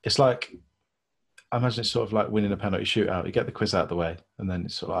 It's like, I imagine it's sort of like winning a penalty shootout. You get the quiz out of the way, and then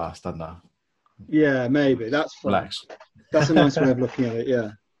it's sort of, it's done now. Yeah, maybe that's fun. Relax. That's a nice way of looking at it.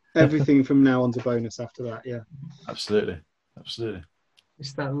 Yeah, everything from now on's a bonus after that. Yeah. Absolutely.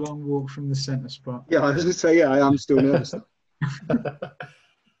 It's that long walk from the centre spot. Yeah, I was going to say, yeah, I am still nervous.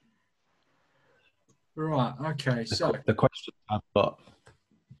 Right. Okay. So The questions have got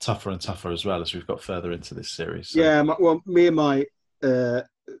tougher and tougher as well as we've got further into this series. So. Yeah, me and my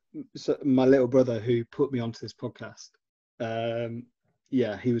little brother who put me onto this podcast.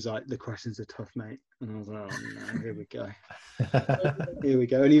 Yeah, he was like, the questions are tough, mate. And I was like, oh no, here we go. Here we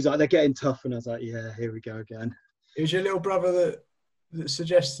go. And he was like, they're getting tough. And I was like, yeah, here we go again. it was your little brother that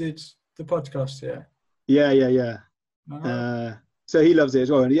suggested the podcast. Yeah. Uh-huh. So he loves it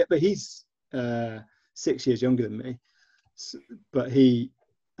as well. And but he's 6 years younger than me. But he,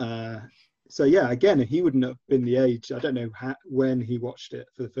 so yeah, again, he wouldn't have been the age. I don't know when he watched it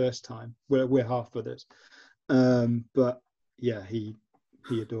for the first time. We're half brothers. But yeah, he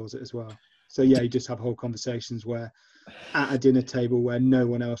adores it as well. So yeah, you just have whole conversations where at a dinner table where no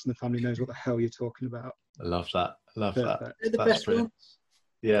one else in the family knows what the hell you're talking about. I love that. Perfect. They're the That's best brilliant. ones.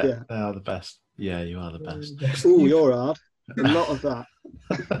 Yeah, they are the best. Yeah, you are the best. Oh, you're hard. A lot of that.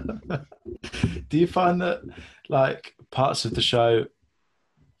 Do you find that like parts of the show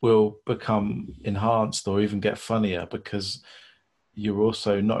will become enhanced or even get funnier because you're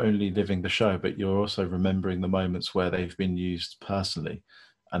also not only living the show, but you're also remembering the moments where they've been used personally?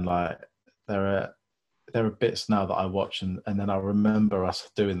 And like there are bits now that I watch and then I remember us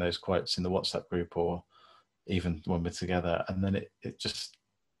doing those quotes in the WhatsApp group or even when we're together, and then it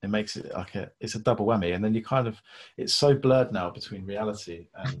makes it like it's a double whammy. And then you kind of, it's so blurred now between reality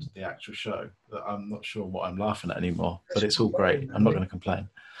and the actual show that I'm not sure what I'm laughing at anymore, but it's all great. I'm not going to complain.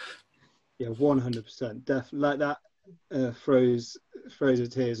 Yeah, 100%. Definitely. Like that froze her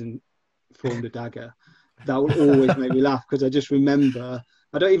tears and formed a dagger. That will always make me laugh because I just remember,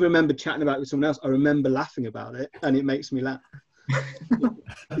 I don't even remember chatting about it with someone else. I remember laughing about it and it makes me laugh.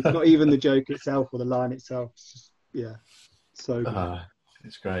 It's not even the joke itself or the line itself. It's just, yeah, so good.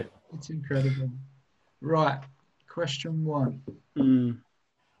 It's great. It's incredible. Right. Question 1.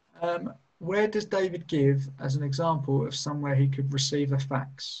 Where does David give as an example of somewhere he could receive a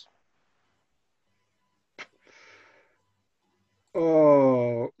fax?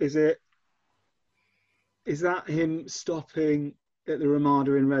 Oh, is that him stopping at the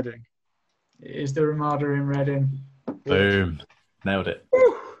Ramada in Reading? It is the Ramada in Reading. Boom. Nailed it.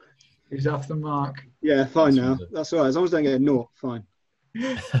 He's off the mark. Yeah, fine now. That's all right. As long as I don't get a naught, fine.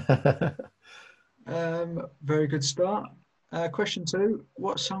 Very good start. Question 2.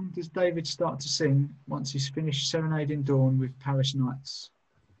 What song does David start to sing once he's finished Serenading Dawn with Paris Nights?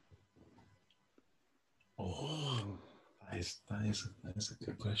 Oh, that is a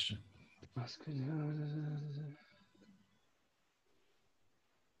good question.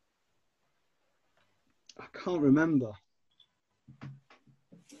 I can't remember.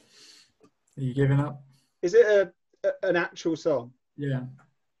 Are you giving up? Is it an actual song? Yeah.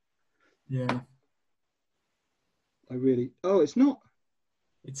 Oh, it's not.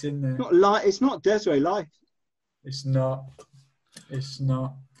 It's in there. It's not Desiree Life. It's not.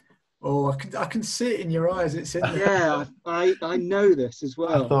 Oh, I can see it in your eyes. It's in there. Yeah, I know this as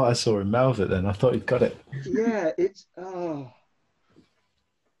well. I thought I saw him mouth it then. I thought he'd got it. Yeah, it's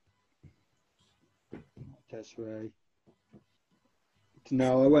Desiree.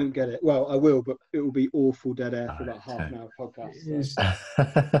 No, I won't get it. Well, I will, but it will be awful dead air for about half an hour podcast. It is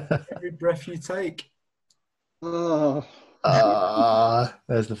every breath you take. Oh.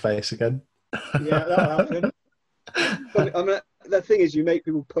 There's the face again. Yeah, that happened. The thing is, you make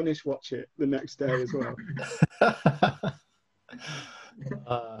people punish watch it the next day as well.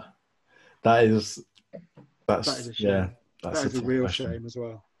 That is a shame. That's That is a real question. shame as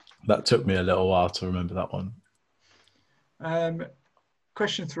well. That took me a little while to remember that one.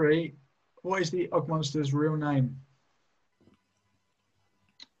 Question 3. What is the Ogmonster's real name?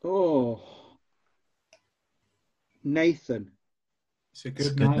 Oh, Nathan. It's a It's a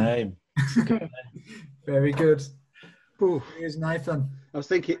good good name. name. Very good. Ooh. Here's Nathan. I was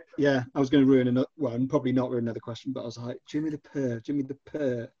thinking, yeah, I was going to ruin another. Well, and probably not ruin another question, but I was like, Jimmy the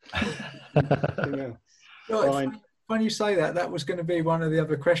Purr. Yeah. Oh, Fine. when you say that, that was going to be one of the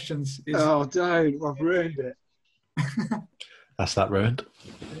other questions. Oh, don't! I've ruined it. That's that ruined.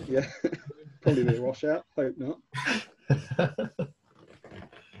 Yeah, probably be a washout. Hope not.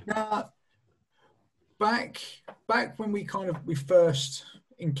 Now, back when we first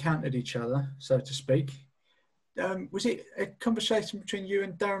encountered each other, so to speak, was it a conversation between you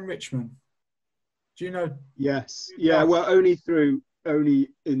and Darren Richmond? Do you know? Yes. Yeah. Well, only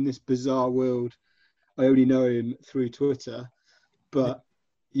in this bizarre world, I only know him through Twitter. But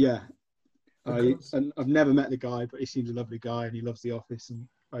yeah, I've never met the guy, but he seems a lovely guy, and he loves The Office, and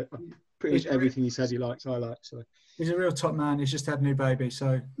pretty much everything he says he likes, I like. So he's a real top man. He's just had a new baby,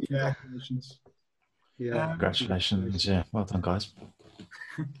 so congratulations. Yeah. Congratulations. Yeah. Well done, guys.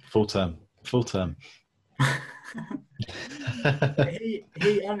 Full term.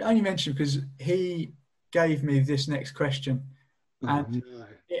 he only mentioned because he gave me this next question, and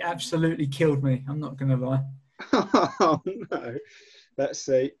it absolutely killed me. I'm not going to lie. Oh no! Let's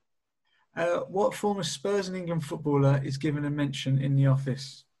see. What former Spurs and England footballer is given a mention in The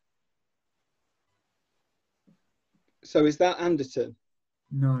Office? So is that Anderton?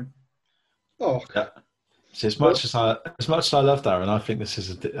 No. Oh. Yeah. See, as much as I love Darren, I think this is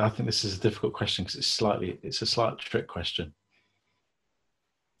a difficult question because it's a slight trick question.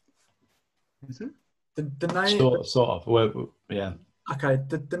 Is it? The name sort of. Well, yeah. Okay.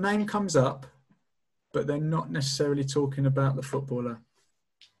 The name comes up, but they're not necessarily talking about the footballer.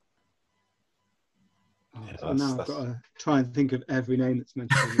 Yeah, so now I've got to try and think of every name that's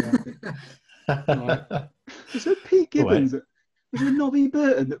mentioned. Right. Is it Pete Gibbons? Was it Nobby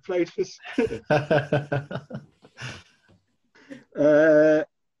Burton that played for Spurs?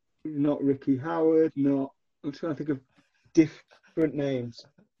 Not Ricky Howard. Not. I'm trying to think of different names.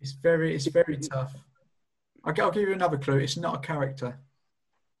 It's very tough. I'll give you another clue. It's not a character.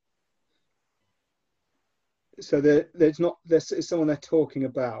 So there's someone they're talking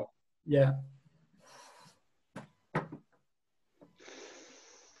about. Yeah.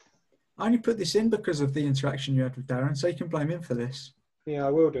 I only put this in because of the interaction you had with Darren, so you can blame him for this. Yeah, I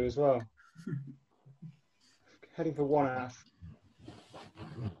will do as well. Heading for 1.5.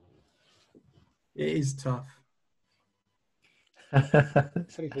 It is tough.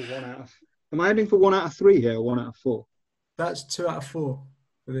 Heading for 1/2. Am I heading for 1/3 here or 1/4? That's 2 out of 4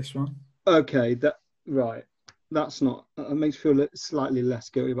 for this one. Okay, right. That's not. It makes me feel slightly less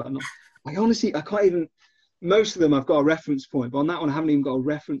guilty about it. I can't even. Most of them I've got a reference point, but on that one I haven't even got a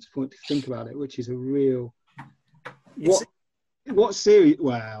reference point to think about it, which is a real. What series?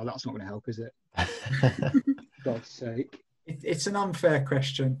 Well, that's not going to help, is it? God's sake! It's an unfair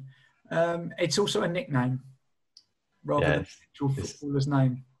question. It's also a nickname rather than an actual footballer's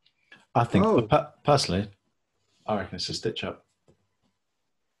name. I think, personally, I reckon it's a stitch up.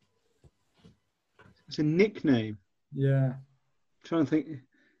 It's a nickname. Yeah. I'm trying to think.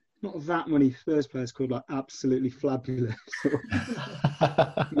 Not that many Spurs players called like absolutely fabulous or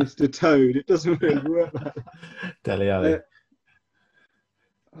Mr. Toad. It doesn't really work like that. Dele Alli.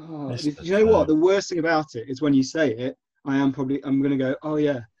 Do you know what? The worst thing about it is when you say it, I'm going to go, oh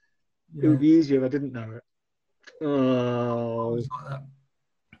yeah. It would be easier if I didn't know it. Oh. It's like that.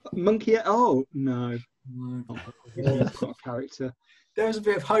 Monkey. Oh, no. He's got a character. There was a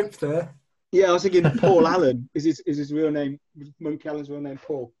bit of hope there. Yeah, I was thinking Paul Allen. Is his real name, Monkey Allen's real name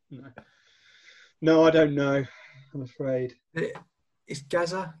Paul? No, I don't know. I'm afraid. It's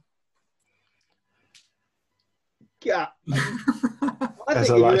Gaza. Yeah. I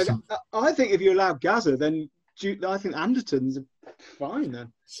think if you allow Gaza, then I think Anderton's fine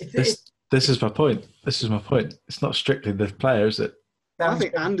then. This is my point. It's not strictly the player, is it? I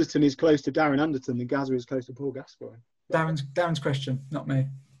think Anderton is close to Darren Anderton and Gaza is close to Paul Gascoigne. Darren's question, not me.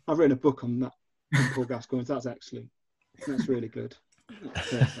 I've written a book on that, on Paul Gascoigne. That's excellent. That's really good.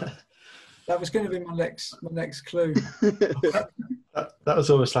 That was going to be my next clue. That was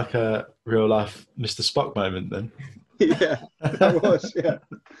almost like a real life Mr. Spock moment then. Yeah, that was, yeah.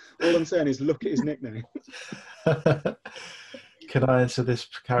 All I'm saying is look at his nickname. Can I answer this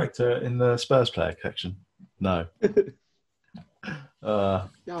character in the Spurs player section? No. Yeah,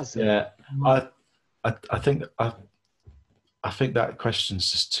 I think that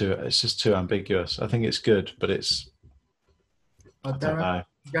question's just too ambiguous. I think it's good, but I don't know.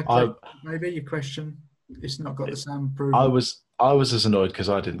 Maybe your question. It's not got the same I approval. was as annoyed because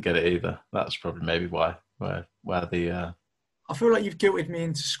I didn't get it either. That's probably maybe why the. I feel like you've guilted me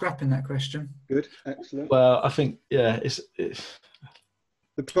into scrapping that question. Good, excellent. Well, I think it's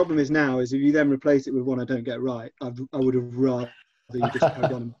The problem is now is if you then replace it with one I don't get right, I would have rather you just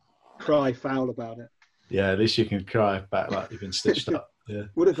carried on and cry foul about it. yeah. At least you can cry back like you've been stitched up. Yeah.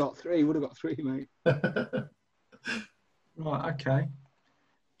 Would have got three, mate. Right, okay.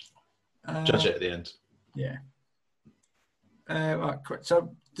 Judge it at the end. Yeah. Right,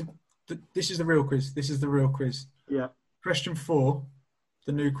 so this is the real quiz. This is the real quiz. Yeah. Question 4,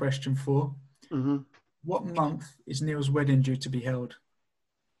 the new question 4. Mm-hmm. What month is Neil's wedding due to be held?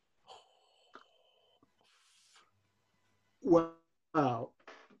 Wow.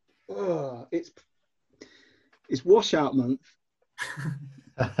 It's washout month.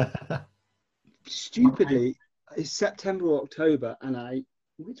 Stupidly, it's September or October, and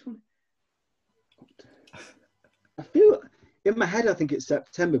which one? I feel in my head I think it's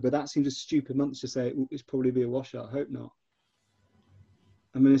September, but that seems a stupid month to say it's probably be a washout. I hope not.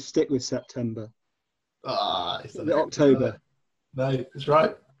 I'm going to stick with September. It's October. No, it's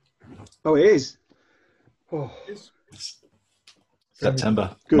right. Oh, it is. Oh,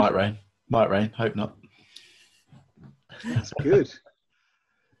 September. Good. Might rain. Hope not. that's good.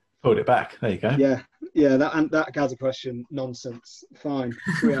 Pulled it back. There you go. Yeah. That Gaza question nonsense. Fine.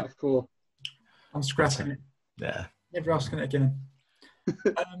 3 out of 4. I'm scrapping it. Yeah. Never asking it again.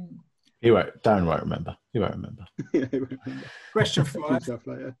 Darren won't remember. He won't remember. Yeah, he won't remember. Question Think 5. himself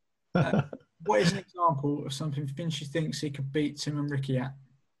later. What is an example of something Finchy thinks he could beat Tim and Ricky at?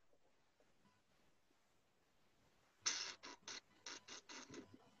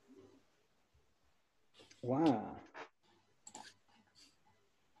 Wow.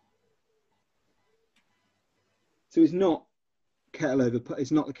 So it's not kettle over.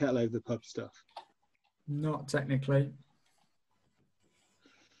 It's not the kettle over the pub stuff. Not technically.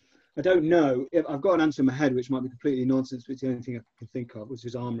 I don't know. If I've got an answer in my head, which might be completely nonsense, but it's the only thing I can think of, which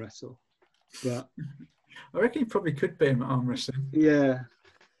is arm wrestle. But I reckon you probably could beat him at arm wrestling. yeah.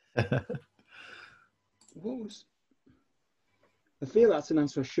 I feel that's an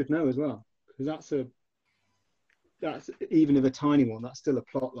answer I should know as well, because that's even if a tiny one, that's still a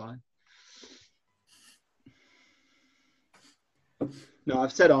plot line. No,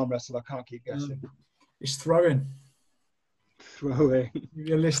 I've said arm wrestle. I can't keep guessing. It's throwing. Throwing. Give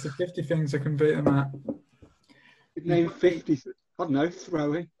you a list of 50 things I can beat him at. Name 50. I don't know.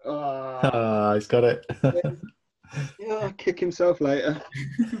 Throwing. He's got it. Yeah, kick himself later.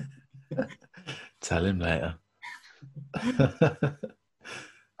 Tell him later.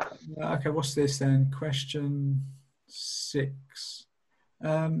 Okay, what's this then? Question 6.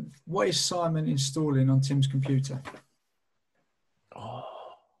 What is Simon installing on Tim's computer? Oh,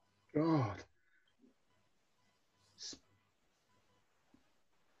 God.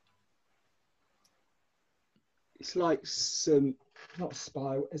 It's like some, not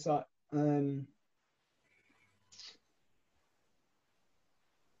spy, it's like,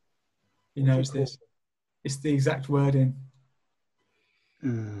 He knows this. It's the exact wording.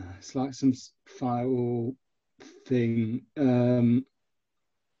 it's like some firewall thing.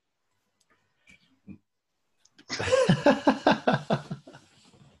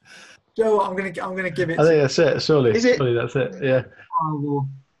 Joe, I'm gonna give it. I think that's it. Surely, Is it? Surely that's it. Yeah,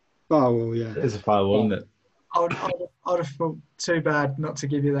 Firewall, yeah. it is a firewall, isn't it? I'd have felt too bad not to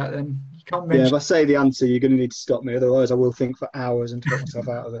give you that. Then you can't Yeah, if mention. I say the answer, you're going to need to stop me. Otherwise, I will think for hours and talk myself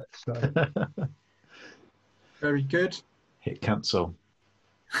out of it. So. Very good. Hit cancel.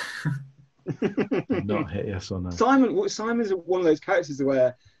 Not hit yes or no. Simon's one of those characters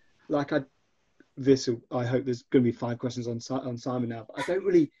where, like, I hope there's going to be 5 questions on Simon now, but I don't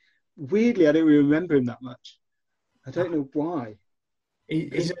really remember him that much. I don't know why.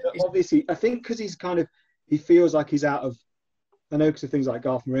 He's Obviously, I think because he feels like he's out of, I know because of things like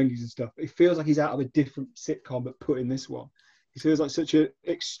Garth Marenghi's and stuff, but he feels like he's out of a different sitcom but put in this one. He feels like such an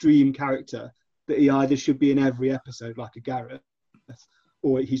extreme character that he either should be in every episode like a Gareth,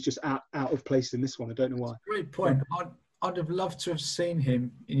 or he's just out of place in this one. I don't know why. great point. I'd have loved to have seen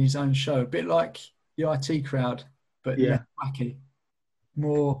him in his own show, a bit like the IT Crowd, but Yeah. less wacky.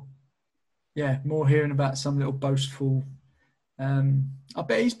 More hearing about some little boastful. I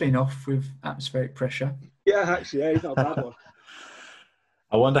bet he's been off with atmospheric pressure. Yeah, actually, yeah, he's not a bad one.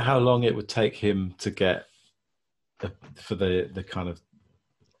 I wonder how long it would take him to get for the kind of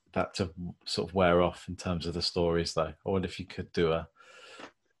that to sort of wear off in terms of the stories, though. I wonder if you could do a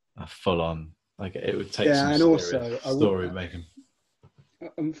full on, like, it would take some and also story making.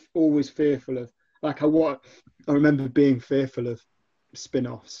 I'm always fearful of, like, I remember being fearful of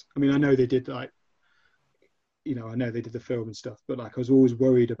spin-offs. I mean, I know they did I know they did the film and stuff, but like I was always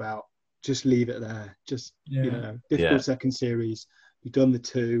worried about just leave it there. Just difficult second series. You've done the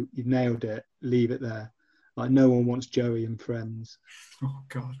 2, you've nailed it. Leave it there. Like no one wants Joey and Friends. Oh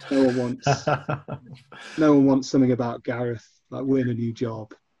God. No one wants something about Gareth like we're in a new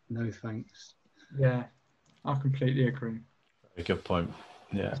job. No thanks. Yeah, I completely agree. Very good point.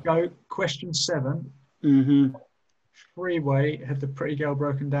 Yeah. Let's go. Question 7. Mm-hmm. Freeway had the pretty girl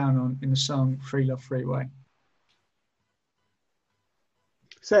broken down on in the song "Free Love Freeway."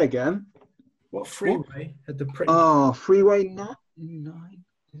 Say again. What freeway had the pretty? Oh, Freeway 9.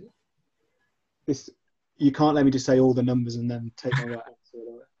 Is it? This you can't let me just say all the numbers and then take my right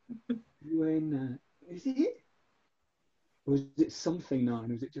answer. Freeway 9. Is it? Or was it something 9?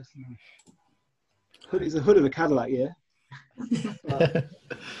 Or was it just 9? It's the hood of a Cadillac, yeah.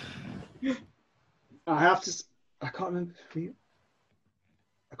 I can't remember.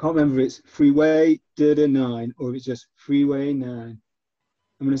 I can't remember if it's Freeway 9 or if it's just Freeway 9.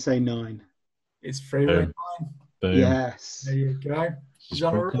 I'm going to say 9. It's Freeway 9. Boom. Yes. There you go. She's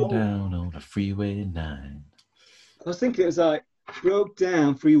broken down on a Freeway 9. I was thinking it was like broke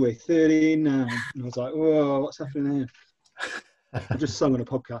down Freeway 39, and I was like, whoa, what's happening here? I just sung on a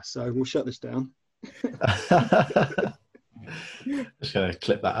podcast, so we'll shut this down. Just gonna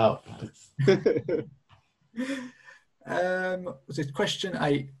clip that out. Was it question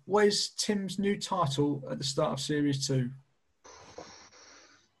 8? What is Tim's new title at the start of series 2?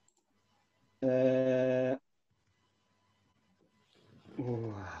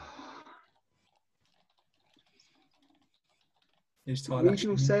 His title.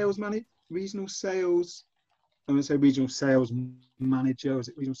 Regional sales manager. Regional sales. I'm going to say regional sales manager. Is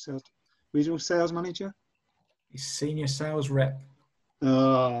it regional sales manager? He's senior sales rep.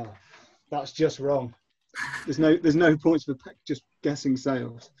 That's just wrong. There's no points for just guessing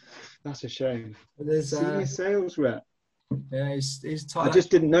sales. That's a shame. There's senior sales rep. Yeah, his title. I just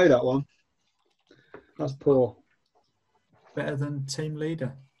didn't know that one. That's poor. Better than team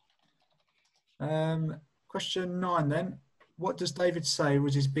leader. Question 9 then. What does David say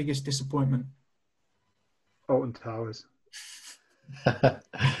was his biggest disappointment? Alton Towers.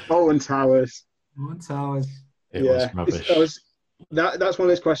 Alton Towers. Alton Towers. It was rubbish. That's one of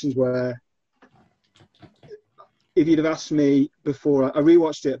those questions where if you'd have asked me before, I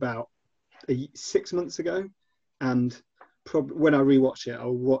rewatched it about 6 months ago, and when I rewatch it,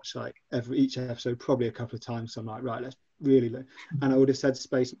 I'll watch like each episode probably a couple of times. So I'm like, right, let's really look. And I would have said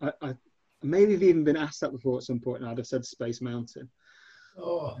Space. I maybe have even been asked that before at some point, and I'd have said Space Mountain.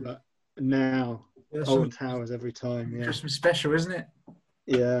 Oh, but now Alton Towers every time. Yeah, Christmas special, isn't it?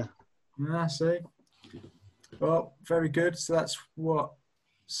 Yeah. I see. Well, very good. So that's what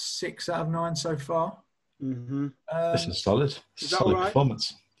 6 out of 9 so far. Mm-hmm. This is solid. Solid right?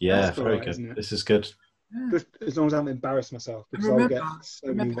 performance. Yeah, That's very right, good. This is good. Yeah. Just as long as I haven't embarrassed myself, because Remember, I'll get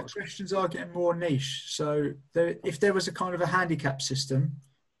so many the questions are getting more niche. So if there was a kind of a handicap system,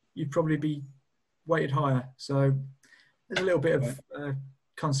 you'd probably be weighted higher. So there's a little bit of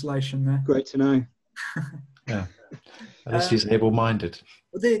consolation there. Great to know. Yeah. At least he's able-minded.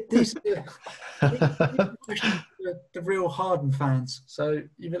 These questions are the real Harden fans. So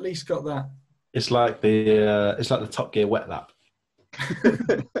you've at least got that. It's like the Top Gear wet lap.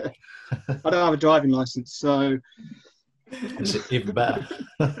 I don't have a driving license, so It's even better.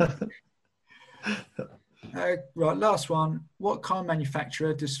 Right, last one. What car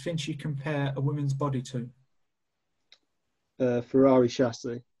manufacturer does Finchy compare a woman's body to? Ferrari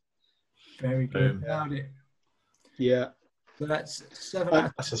chassis. Very good. Found it. Yeah. So that's 7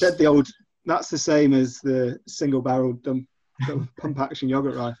 out of 10. Said the old. That's the same as the single-barrel pump-action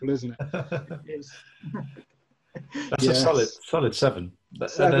yogurt rifle, isn't it? It is. That's a solid 7.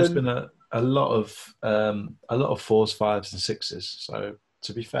 And there's been a lot of 4s, 5s, and 6s. So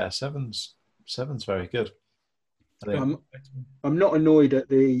to be fair, 7's very good. I'm not annoyed at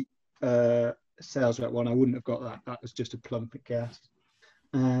the sales rep one. I wouldn't have got that. That was just a plump guess.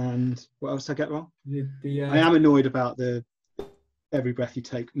 And what else did I get wrong? I am annoyed about the every breath you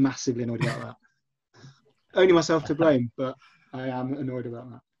take. Massively annoyed about that. Only myself to blame, but I am annoyed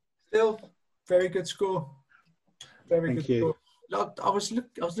about that. Still, very good score. Very Thank good you. score. I was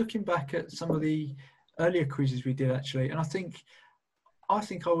looking back at some of the earlier quizzes we did actually, and I think I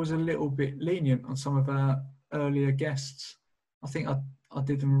was a little bit lenient on some of our earlier guests. I think I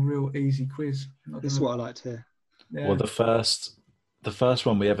did them a real easy quiz. This is what I like to hear. Yeah. Well, the first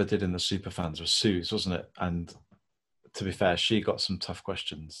one we ever did in the Superfans was Sue's, wasn't it? And to be fair, she got some tough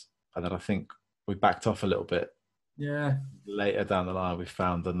questions, and then I think we backed off a little bit. Yeah. Later down the line, we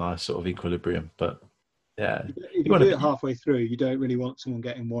found a nice sort of equilibrium, but Yeah. If you do it halfway through, you don't really want someone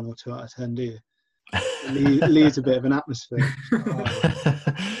getting 1 or 2 out of 10, do you? It leaves a bit of an atmosphere.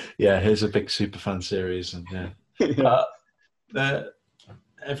 Yeah, here's a big superfan series, and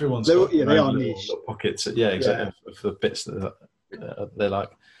everyone's they got their are own niche. little pockets. Yeah, exactly. Of the bits that they like.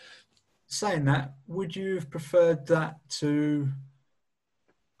 Saying that, would you have preferred that to,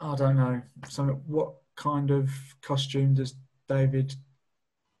 I don't know, what kind of costume does David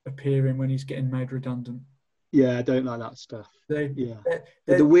appear in when he's getting made redundant? Yeah, I don't like that stuff. The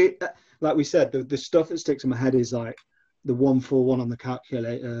They're weird, like we said, the stuff that sticks in my head is like the 141 on the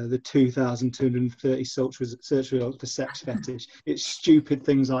calculator, the 2,230 search results for sex fetish. It's stupid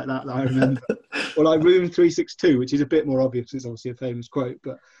things like that I remember. Or like Room 362, which is a bit more obvious. It's obviously a famous quote,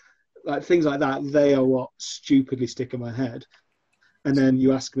 but like things like that, they are what stupidly stick in my head. And then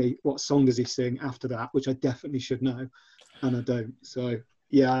you ask me what song does he sing after that, which I definitely should know, and I don't. So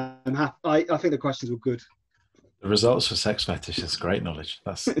yeah, I'm happy. I think the questions were good. The results for sex fetish is great knowledge.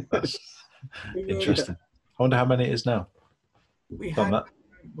 That's interesting. I wonder how many it is now. We did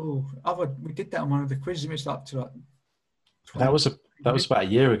that on one of the quizzes. It's up to like. That was about a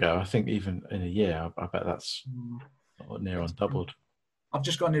year ago. I think even in a year, I bet that's near on doubled. I've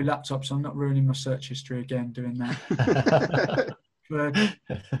just got a new laptop, so I'm not ruining my search history again doing that. But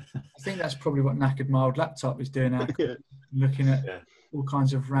I think that's probably what Knackered Mild Laptop is doing now, looking at all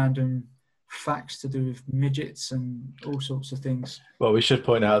kinds of random facts to do with midgets and all sorts of things. Well, we should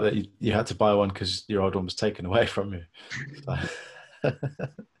point out that you had to buy one because your old one was taken away from you.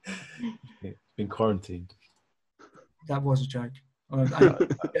 It's been quarantined. That was a joke. I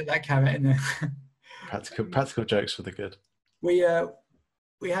get that caveat in there. Practical jokes for the good. We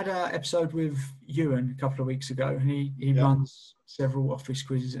had our episode with Ewan a couple of weeks ago, and he runs several office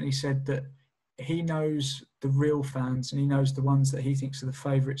quizzes, and he said that he knows the real fans, and he knows the ones that he thinks are the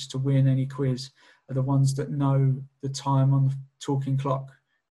favourites to win any quiz are the ones that know the time on the talking clock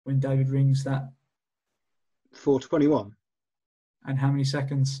when David rings that. 4:21. And how many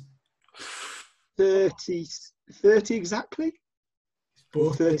seconds? 30 exactly?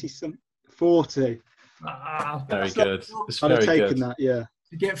 40. 40. Very good. I'd have taken that, yeah.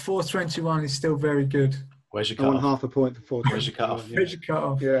 To get 4:21 is still very good. Where's your I want cut off? half a point for 4:21. Where's your cut off? Where's your cut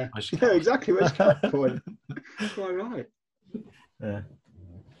off? Yeah, exactly. Where's your cut point? Quite right. Yeah.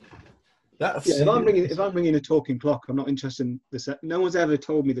 If I'm ringing a talking clock, I'm not interested in the no one's ever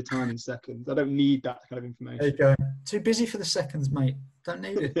told me the time in seconds. I don't need that kind of information. There you go. Too busy for the seconds, mate. Don't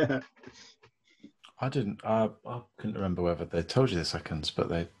need it. Yeah. I didn't. I couldn't remember whether they told you the seconds, but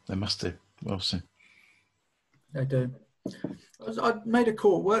they must do. We'll see. They do. I made a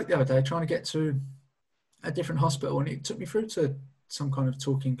call at work the other day trying to get to a different hospital, and it took me through to some kind of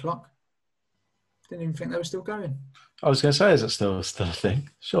talking clock. Didn't even think they were still going. I was going to say, is it still a thing?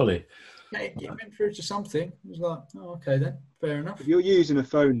 Surely. Yeah, it went through to something. It was like, oh, okay then, fair enough. If you're using a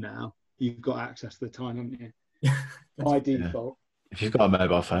phone now, you've got access to the time, haven't you? By default. If you've got a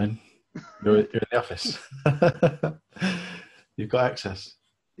mobile phone, you're in the office. You've got access.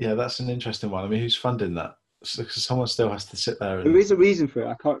 Yeah, that's an interesting one. I mean, who's funding that? Someone still has to sit there. There is a reason for it.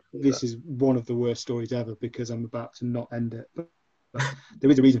 I can't. This is one of the worst stories ever because I'm about to not end it. But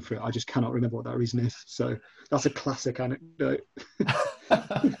there is a reason for it. I just cannot remember what that reason is. So that's a classic anecdote.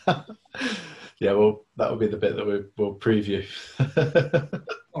 Yeah, well, that will be the bit that we'll preview.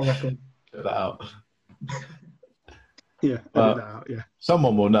 I reckon. Get that out. Yeah, edit that out. Yeah.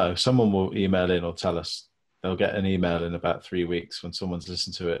 Someone will know. Someone will email in or tell us. They'll get an email in about 3 weeks when someone's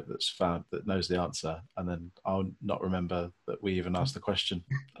listened to it that knows the answer, and then I'll not remember that we even asked the question,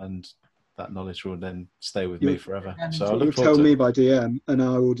 and that knowledge will then stay with me forever. So I look forward tell to me by DM, and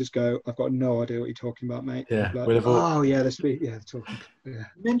I will just go, I've got no idea what you're talking about, mate. Yeah, like, oh yeah, let's be talking. Yeah.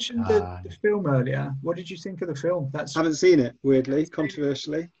 You mentioned the film earlier. What did you think of the film? I haven't seen it. Weirdly,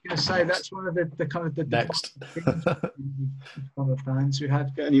 controversially. I was going to say that's one of the kind of the next from the fans who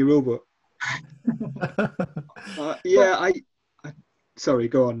had get a new rule book. I sorry,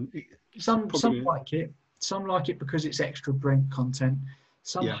 go on. Some like it. Some like it because it's extra Brent content.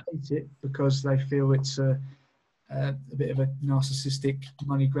 Some hate it because they feel it's a bit of a narcissistic,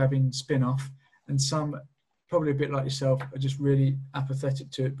 money-grabbing spin-off, and some, probably a bit like yourself, are just really apathetic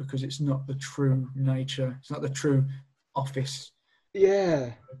to it because it's not the true nature. It's not the true Office.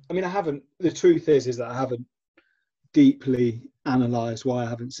 Yeah, I mean, the truth is that I haven't deeply analysed why I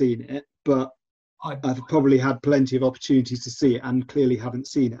haven't seen it, but I've probably had plenty of opportunities to see it and clearly haven't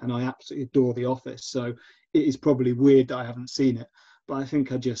seen it, and I absolutely adore The Office, so it is probably weird that I haven't seen it. But I don't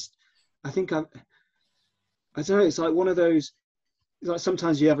know, it's like one of those, it's like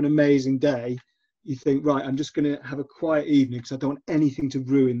sometimes you have an amazing day you think, right, I'm just going to have a quiet evening because I don't want anything to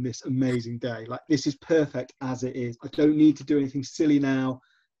ruin this amazing day. Like, this is perfect as it is. I don't need to do anything silly now.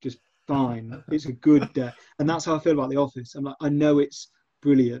 Just fine. It's a good day. And that's how I feel about The Office. I'm like, I know it's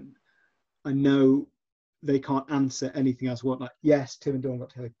brilliant. I know they can't answer anything else. What, like, yes, Tim and Dawn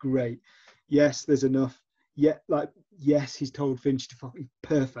got together, great. Yes, there's enough. Yeah, like, yes, he's told Finch to fucking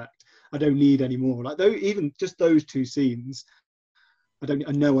perfect. I don't need any more. Like, though, even just those two scenes, I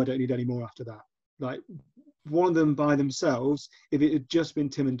know I don't need any more after that. Like, one of them by themselves, if it had just been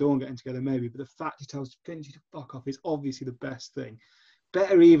Tim and Dawn getting together, maybe. But the fact he tells Finch to fuck off is obviously the best thing.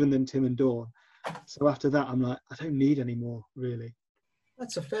 Better even than Tim and Dawn. So after that, I'm like, I don't need any more, really.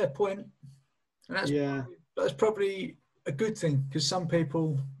 That's a fair point. And that's Yeah. probably a good thing, because some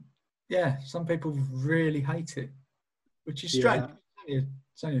people really hate it, which is strange. Yeah.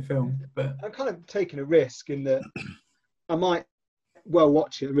 It's only a film, but I'm kind of taking a risk in that I might well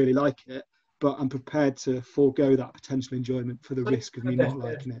watch it and really like it, but I'm prepared to forego that potential enjoyment for the risk of me not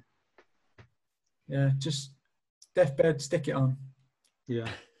liking it. Yeah, just deathbed, stick it on. Yeah.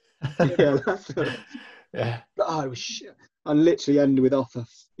 Yeah, that's it. Yeah. Oh, shit. I literally end with offer.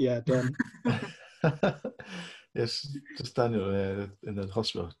 Yeah, done. Yes, just Daniel in the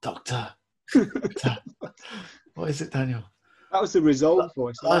hospital. Doctor. What is it, Daniel? That was the Resolve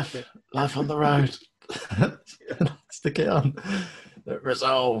voice. I liked it. Life on the road. Stick it on.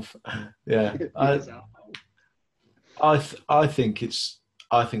 Resolve. Yeah. I think that's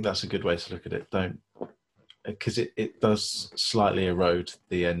a good way to look at it. Because it does slightly erode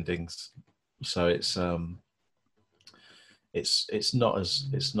the endings. So it's not as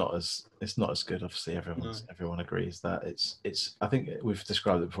good. Obviously, everyone agrees that it's. I think we've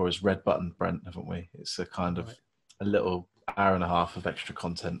described it before as red button Brent, haven't we? It's a kind of a little hour and a half of extra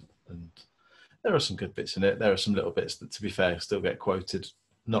content, and there are some good bits in it. There are some little bits that, to be fair, still get quoted.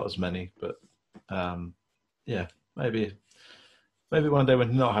 Not as many, but yeah, maybe one day when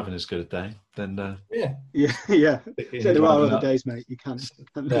you're not having as good a day, then yeah. So there are other days, mate. You can.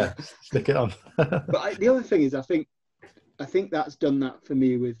 Yeah, stick it on. But the other thing is, I think that's done that for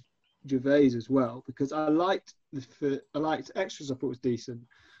me with Gervais as well, because I liked Extras. I thought was decent,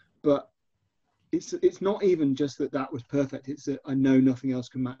 but it's not even just that was perfect. It's that I know nothing else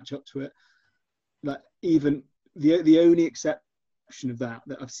can match up to it. Like, even the only exception of that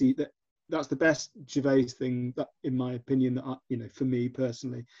I've seen, that's the best Gervais thing, that, in my opinion, that for me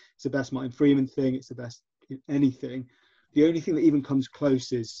personally, it's the best Martin Freeman thing. It's the best anything. The only thing that even comes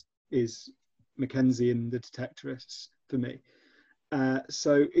close is Mackenzie and the Detectorists for me.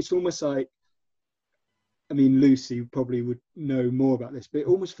 So it's almost like, I mean, Lucy probably would know more about this, but it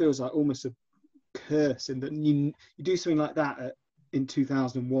almost feels like almost a curse in that you do something like that in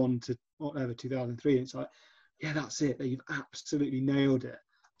 2001 to whatever 2003. And it's like, yeah, that's it. You've absolutely nailed it.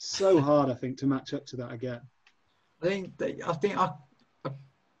 So hard, I think, to match up to that again. I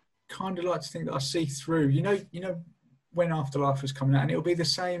kind of like to think that I see through. You know, when Afterlife was coming out, and it'll be the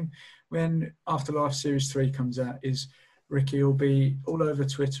same when Afterlife Series 3 comes out. Is Ricky will be all over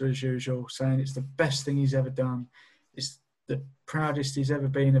Twitter as usual, saying it's the best thing he's ever done. It's the proudest he's ever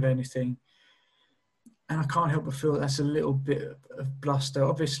been of anything. And I can't help but feel that's a little bit of bluster.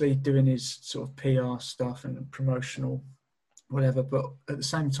 Obviously, doing his sort of PR stuff and promotional whatever, but at the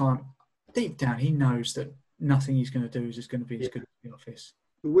same time, deep down, he knows that nothing he's going to do is just going to be as good as The Office.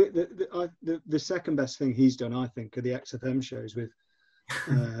 The second best thing he's done, I think, are the XFM shows with,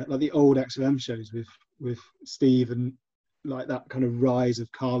 like the old XFM shows with Steve, and like that kind of rise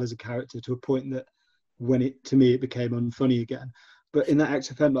of Carl as a character to a point that to me it became unfunny again. But in that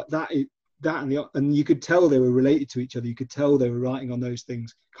XFM, like that and you could tell they were related to each other. You could tell they were writing on those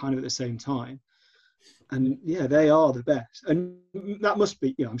things kind of at the same time. And yeah, they are the best. And that must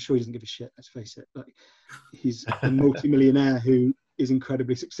be, I'm sure he doesn't give a shit, let's face it. Like, he's a multimillionaire who is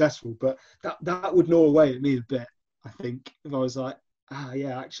incredibly successful, but that would gnaw away at me a bit, I think, if I was like,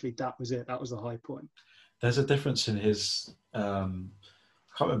 yeah, actually, that was it. That was the high point. There's a difference in his, I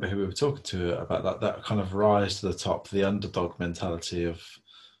can't remember who we were talking to about that kind of rise to the top, the underdog mentality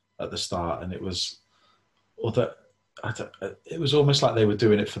at the start. And it was, it was almost like they were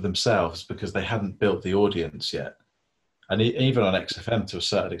doing it for themselves because they hadn't built the audience yet. And even on XFM, to a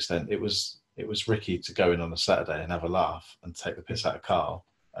certain extent, it was Ricky to go in on a Saturday and have a laugh and take the piss out of Carl,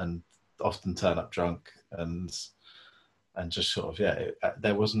 and often turn up drunk and just sort of,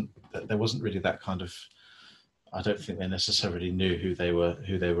 there wasn't really that kind of, I don't think they necessarily knew who they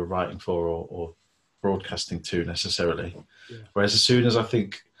were writing for or broadcasting to necessarily. Yeah. Whereas as soon as I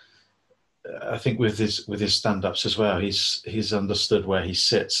think with his stand-ups as well, he's understood where he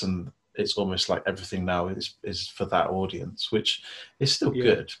sits, and it's almost like everything now is for that audience, which is still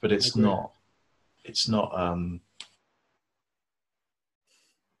good, but it's not it's not.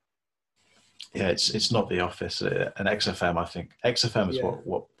 Yeah, it's not The Office. And XFM, I think XFM is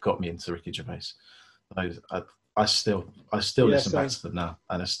what got me into Ricky Gervais. I still listen back to them now,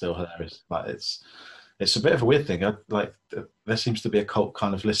 and it's still hilarious. Like it's a bit of a weird thing. There seems to be a cult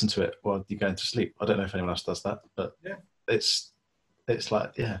kind of listen to it while you're going to sleep. I don't know if anyone else does that, but it's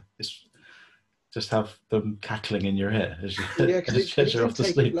like it's just have them cackling in your ear as you're off to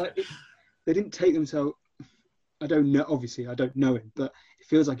sleep. They didn't take themselves. I don't know. Obviously, I don't know him, but it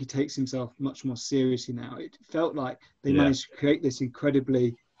feels like he takes himself much more seriously now. It felt like they managed to create this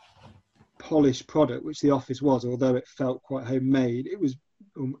incredibly polished product, which The Office was. Although it felt quite homemade, it was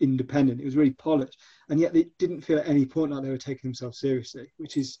independent. It was really polished, and yet they didn't feel at any point like they were taking themselves seriously,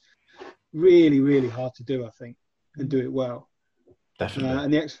 which is really, really hard to do, I think, and do it well. Definitely.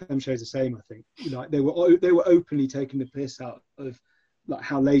 And the XFM show is the same, I think. Like they were openly taking the piss out of like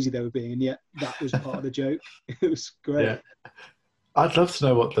how lazy they were being, and yet that was part of the joke. It was great. Yeah. I'd love to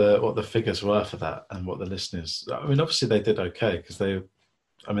know what the figures were for that and what the listeners. I mean, obviously they did okay because they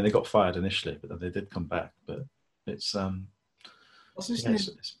got fired initially, but then they did come back. But it's it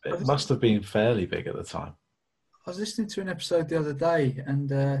must have been fairly big at the time. I was listening to an episode the other day, and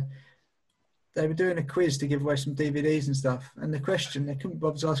they were doing a quiz to give away some DVDs and stuff. And they couldn't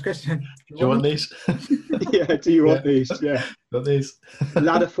bother to ask a question. Do you want these? Yeah, do you want these? Yeah. Want these?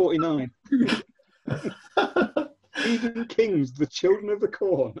 Ladder 49. Stephen King's The Children of the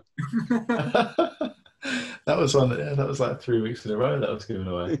Corn. That was like 3 weeks in a row that was given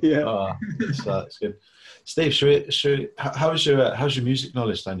away. Yeah. Oh, that's good. Steve, how's your music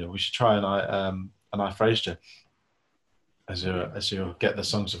knowledge, Daniel? We should try and I phrased you as you get the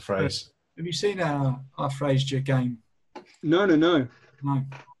songs of phrase. Have you seen our phrased you game? No. No.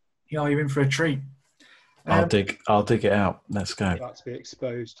 Yeah, you're in for a treat. I'll dig it out. Let's go. About to be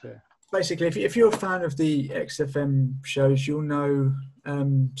exposed here. Basically, if you're a fan of the XFM shows, you'll know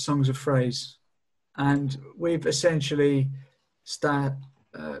songs of phrase, and we've essentially I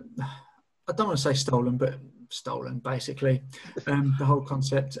don't want to say stolen, but stolen basically the whole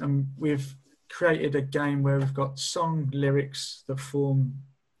concept, and we've created a game where we've got song lyrics that form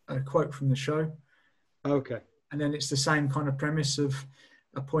a quote from the show. Okay. And then it's the same kind of premise of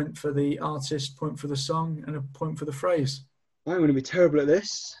a point for the artist, point for the song, and a point for the phrase. I'm going to be terrible at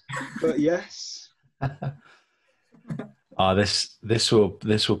this, but yes. This will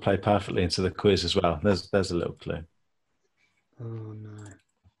play perfectly into the quiz as well. There's a little clue. Oh no.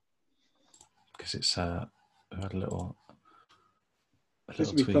 Because it's we had a little.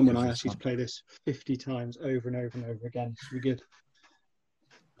 This will be fun when I ask you to play this 50 times over and over and over again. This will be good.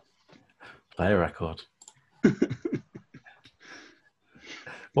 Play a record.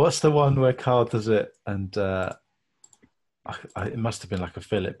 What's the one where Carl does it and it must have been like a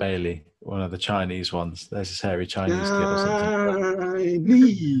Philip Bailey, one of the Chinese ones. There's this hairy Chinese kid or something.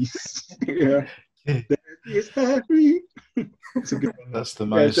 Chinese. Yeah. It's hairy. It's a good one. That's the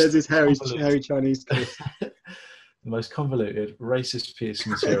most. There's this hairy Chinese kid. The most convoluted, racist piece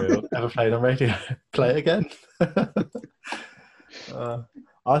of material ever played on radio. Play it again.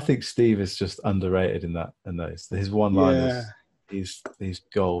 I think Steve is just underrated in those. His one-liners, he's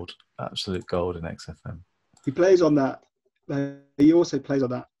gold, absolute gold in XFM. He plays on that. He also plays on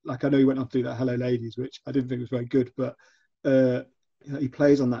that. Like I know he went on to do that "Hello Ladies," which I didn't think was very good, but he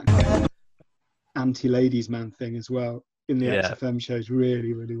plays on that kind of anti-ladies man thing as well in the XFM shows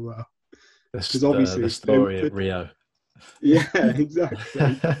really, really well. Because obviously the story at Rio. Yeah,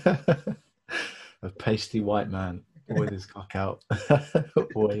 exactly. A pasty white man with his cock out,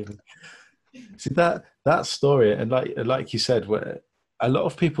 waving. See that story, and like you said, where a lot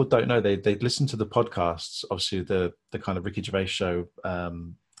of people don't know, they listen to the podcasts, obviously the kind of Ricky Gervais show,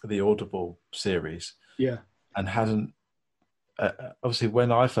 the Audible series, and hadn't. Obviously,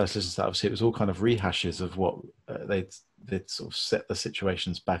 when I first listened to that, obviously it was all kind of rehashes of what they'd sort of set the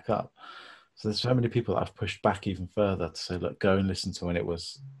situations back up. So there's so many people that I've pushed back even further to say, look, go and listen to when it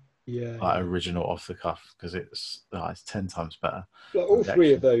was original off the cuff, because it's 10 times better. Well, all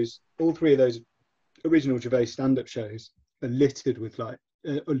three of those original Gervais stand-up shows are littered with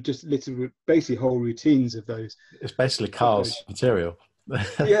basically whole routines of those. It's basically Carl's material.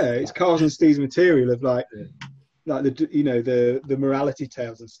 It's Carl's and Steve's material of like the morality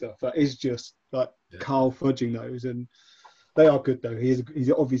tales and stuff. That is just like Carl fudging those, and they are good though.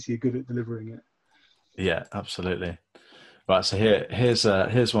 He's obviously good at delivering it. Yeah, absolutely. Right, so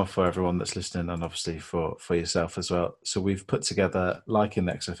here's one for everyone that's listening, and obviously for yourself as well. So we've put together, like in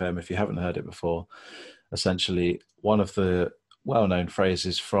XFM, if you haven't heard it before, essentially one of the well-known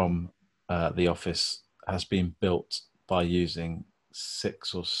phrases from The Office has been built by using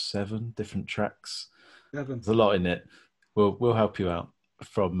 6 or 7 different tracks. 7. There's a lot in it. We'll help you out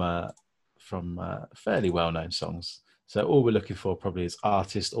from fairly well-known songs. So all we're looking for probably is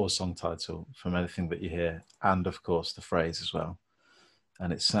artist or song title from anything that you hear, and of course the phrase as well.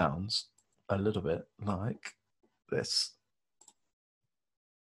 And it sounds a little bit like this.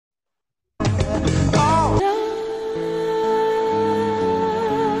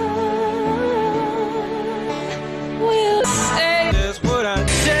 We'll say just what I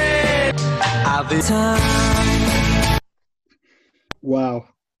said all the time. Wow.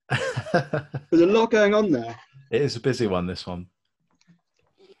 There's a lot going on there. It is a busy one, this one.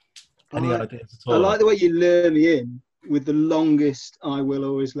 Any ideas at I all? like the way you lure me in with the longest "I Will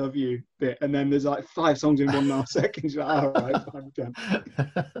Always Love You" bit, and then there's like 5 songs in 1.5 seconds. You're like, all right, I'm done.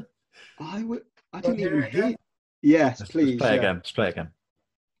 I didn't even hear. Yes, please. Let's play again. Let's play again.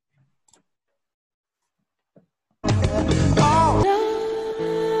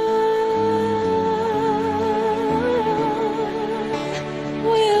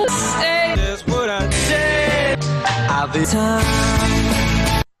 We'll say just what I said all the time.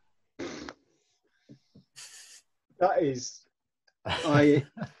 That is, I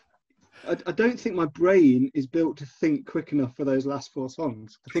don't think my brain is built to think quick enough for those last 4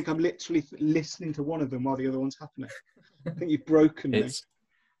 songs. I think I'm literally listening to one of them while the other one's happening. I think you've broken me.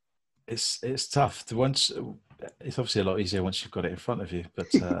 It's tough. It's obviously a lot easier once you've got it in front of you.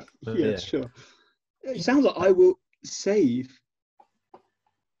 But, yeah, sure. It sounds like I will save,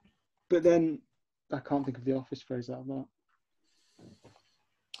 but then I can't think of the Office phrase out of that.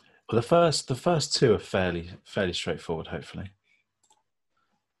 Well, the first 2 are fairly straightforward. Hopefully.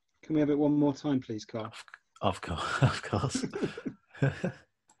 Can we have it one more time, please, Carl? Of course, of course.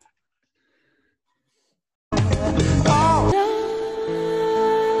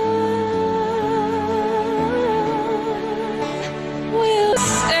 We'll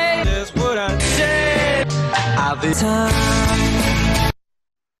say just what I said all the time.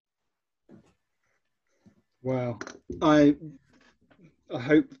 Wow. I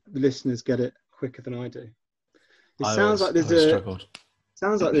hope the listeners get it quicker than I do. It sounds like there's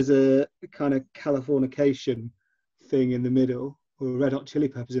a kind of Californication thing in the middle, or Red Hot Chili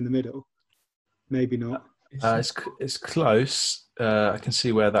Peppers in the middle. Maybe not. It's close. I can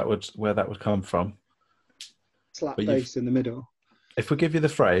see where that would come from. Slap bass in the middle. If we give you the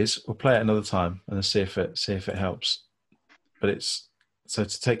phrase, we'll play it another time and then see if it helps. But it's so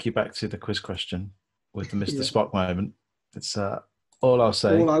to take you back to the quiz question with the Mr. Spock moment. It's all I'll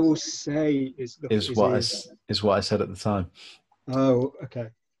say. All I will say is what I said at the time. Oh, okay.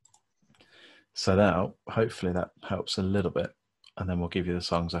 So now, hopefully, that helps a little bit, and then we'll give you the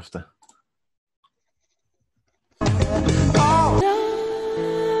songs after. We'll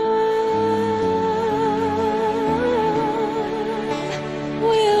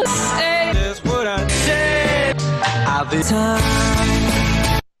say just what I said all the time.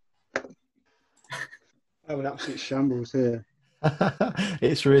 I'm an absolute shambles here.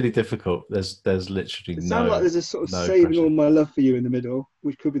 It's really difficult. There's literally It sounds like there's a sort of saving pressure. all my love for you in the middle,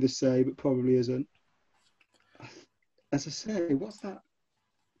 which could be the say, but probably isn't. As I say, what's that?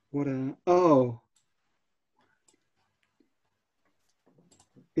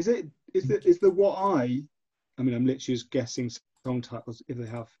 Is the what I mean, I'm literally just guessing song titles if they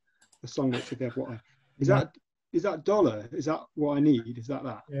have a song if they have what I. Is that dollar? Is that what I need? Is that?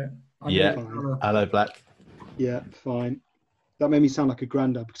 Yeah. Yeah. Hello, Black. Yeah, fine. That made me sound like a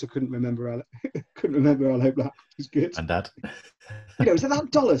granddad because I couldn't remember Hello Black. He's good. And Dad. Is it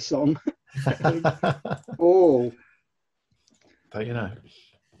that dollar song? Oh. Don't you know?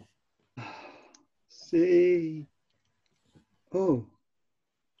 See. Oh.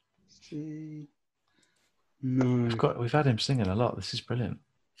 See. No. We've had him singing a lot. This is brilliant.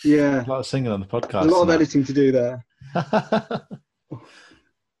 Yeah. A lot of singing on the podcast. A lot of editing to do there. I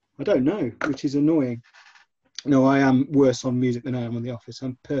don't know, which is annoying. No, I am worse on music than I am on The Office.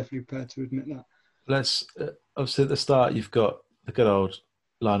 I'm perfectly prepared to admit that. Let's obviously at the start you've got the good old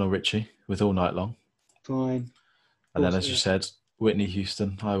Lionel Richie with All Night Long. Fine. And then, as you said, Whitney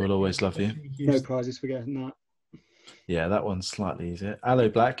Houston, I Will Always Love You. No prizes for getting that. Yeah, that one's slightly easier. Hello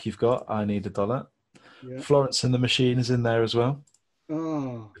Black, you've got I Need a Dollar. Yeah. Florence and the Machine is in there as well.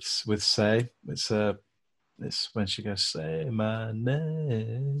 Oh. It's with Say. It's when she goes, say my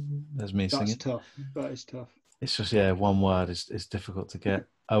name. There's me singing. That's tough. That is tough. It's just, one word is difficult to get.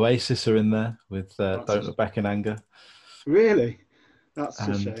 Oasis are in there with Don't Look Back in Anger. Really? That's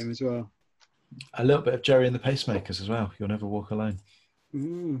a shame as well. A little bit of Jerry and the Pacemakers as well. You'll Never Walk Alone.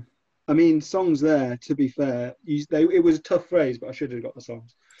 Mm. I mean, songs there, to be fair. It was a tough phrase, but I should have got the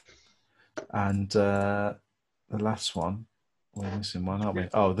songs. And the last one We're missing one, aren't we?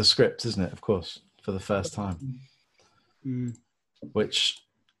 Oh, the script, isn't it? Of course, for the first time. Mm. Which,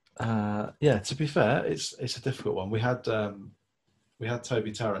 to be fair, it's a difficult one. We had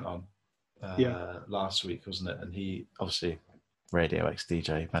Toby Tarrant on last week, wasn't it? And he obviously Radio X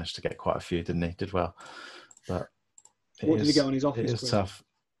DJ managed to get quite a few, didn't he? Did well, but what did he get on his office? It is quiz? tough.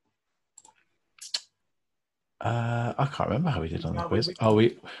 I can't remember how we did on the quiz.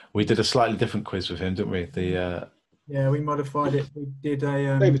 We did a slightly different quiz with him, didn't we? We modified it. We did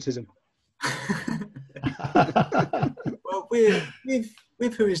a favoritism. Well,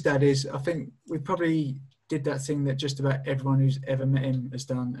 with Who His Dad Is, I think we probably did that thing that just about everyone who's ever met him has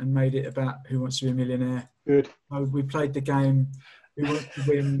done, and made it about Who Wants to Be a Millionaire. Good. So we played the game. Who wants to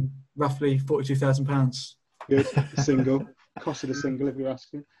win roughly £42,000? Good. A single. Cost of the single, if you're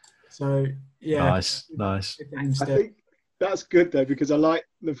asking. So yeah. Nice. I think that's good though, because I like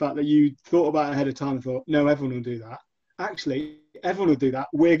the fact that you thought about it ahead of time and thought, no, everyone will do that. Actually, everyone will do that.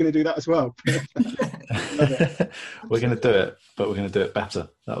 We're going to do that as well. We're going to do it, but we're going to do it better.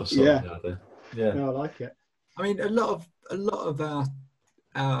 That was sort of the idea. Yeah. No, I like it. I mean, a lot of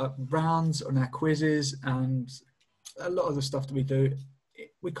our rounds and our quizzes and a lot of the stuff that we do,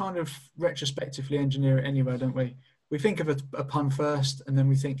 we kind of retrospectively engineer it anyway, don't we? We think of a pun first, and then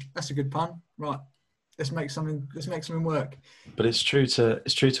we think that's a good pun, right? Let's make something work. But it's true to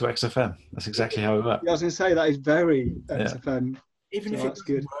XFM. That's exactly how we work. Yeah, I was going to say that is very XFM. Even if it doesn't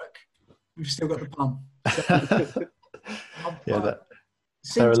work, we've still got the pun.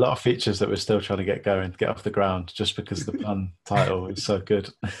 So, there are a lot of features that we're still trying to get off the ground, just because the pun title is so good.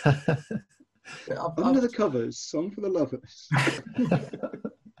 Under the covers, song for the lovers.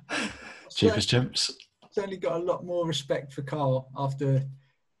 Cheapest chimps. Certainly got a lot more respect for Carl after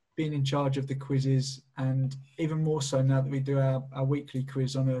being in charge of the quizzes, and even more so now that we do our weekly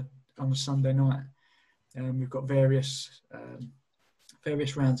quiz on a Sunday night. We've got various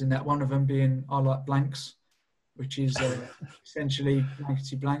rounds in that. One of them being I Like Blanks, which is essentially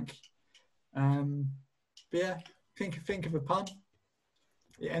blankety blank. But yeah, think of a pun.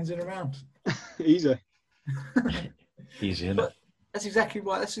 It ends in a round. Easy, isn't it? That's exactly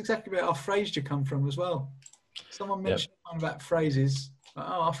where our phraser come from as well. Someone mentioned about phrases. Like,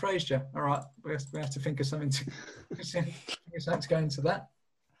 our phraser. All right, we have to think of something to go into that.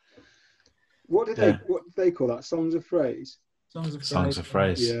 What did they call that? Songs of phrase. Songs of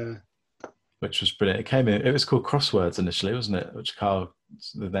phrase. Yeah. Which was brilliant. It came in. It was called Crosswords initially, wasn't it? Which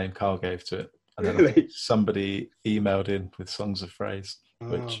the name Carl gave to it. And then really? Somebody emailed in with Songs of Phrase,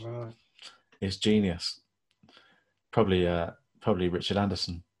 which is genius. Probably Richard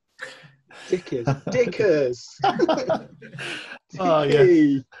Anderson. Dickers. Oh yeah.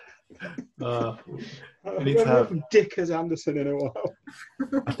 We need to have Dickers Anderson in a while.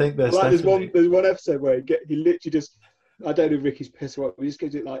 I think there's there's one episode where he literally just, I don't know if Ricky's pissed or what, but he just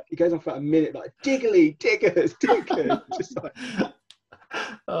goes it like, he goes on for a minute like diggly diggers. Just like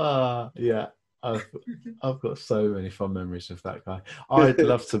yeah. I've got so many fond memories of that guy. I'd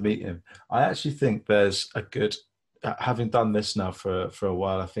love to meet him. I actually think there's a good, having done this now for a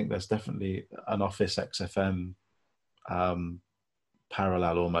while, I think there's definitely an Office XFM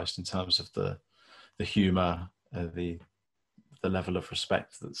parallel almost in terms of the humour, the level of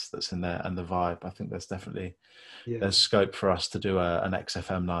respect that's in there and the vibe. I think there's definitely there's scope for us to do an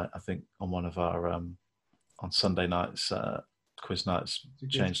XFM night. I think on one of our on Sunday nights. Quiz nights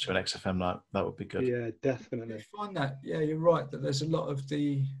change to an XFM night. That would be good. Yeah, definitely. I find that you're right that there is a lot of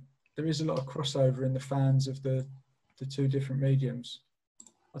crossover in the fans of the two different mediums.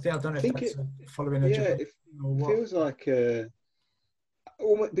 I don't know if that's following a it feels like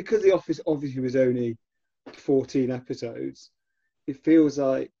because The Office obviously was only 14 episodes. It feels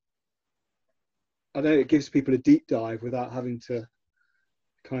like it gives people a deep dive without having to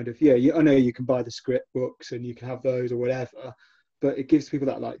kind of I know you can buy the script books and you can have those or whatever, but it gives people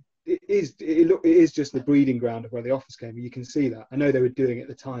that it is just the breeding ground of where The Office came. You can see that. I know they were doing it at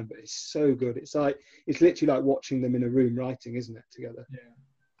the time, but it's so good. It's literally like watching them in a room writing, isn't it, together?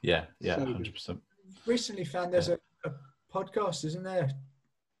 Yeah, so 100%. Recently found there's a podcast, isn't there?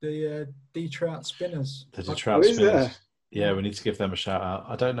 The D Trout Spinners. The D Trout Spinners. Yeah, we need to give them a shout out.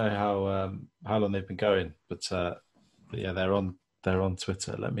 I don't know how long they've been going, but yeah, they're on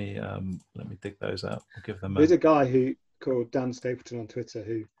Twitter. Let me dig those out. I'll give them. There's a guy called Dan Stapleton on Twitter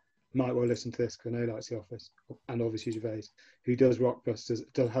who might well listen to this because I know he likes The Office, and obviously Gervais, who does Rockbusters,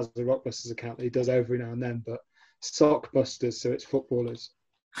 has the Rockbusters account that he does every now and then, but Sockbusters, so it's footballers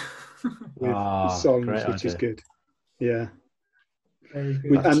with songs, which is good. Yeah,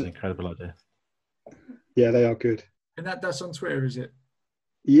 that's an incredible idea. Yeah, they are good. And that's on Twitter, is it?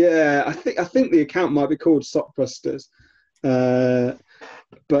 Yeah, I think the account might be called Sockbusters.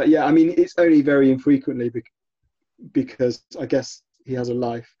 But yeah, I mean, it's only very infrequently because I guess he has a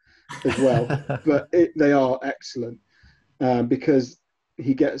life as well. But they are excellent because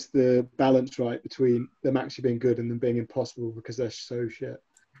he gets the balance right between them actually being good and them being impossible because they're so shit.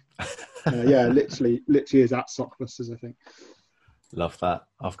 Yeah, literally is at Sockbusters, I think. Love that.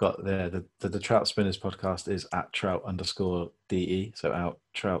 I've got the Trout Spinners podcast is at Trout_DE, so out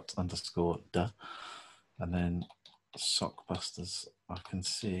Trout_duh. And then Sockbusters, I can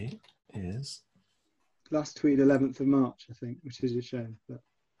see, is last tweet 11th of March, I think, which is a shame. But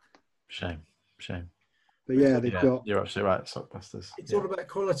shame. But yeah, they've got. You're absolutely right, Sockbusters. It's all about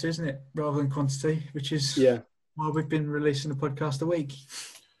quality, isn't it, rather than quantity? Which is why we've been releasing a podcast a week.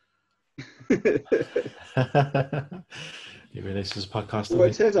 He releases a podcast. Well,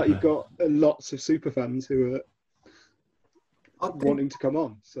 it turns out you've got lots of super fans who are wanting to come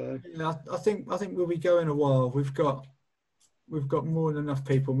on. So yeah, I think we'll be going a while. We've got more than enough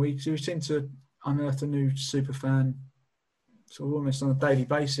people. We seem to unearth a new super fan, sort of almost on a daily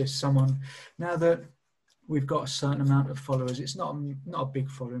basis. Someone now that we've got a certain amount of followers. It's not a big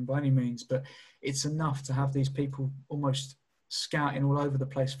following by any means, but it's enough to have these people almost scouting all over the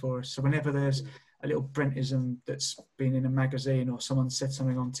place for us. So whenever there's a little Brentism that's been in a magazine or someone said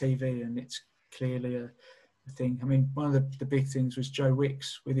something on TV and it's clearly a thing. I mean, one of the big things was Joe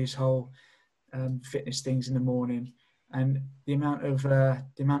Wicks with his whole fitness things in the morning, and the amount of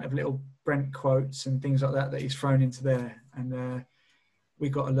little Brent quotes and things like that he's thrown into there. And we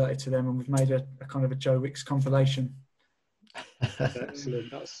got alerted to them, and we've made a kind of a Joe Wicks compilation.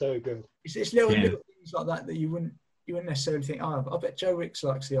 Excellent. That's so good. It's little things like that you wouldn't necessarily think, oh, I bet Joe Wicks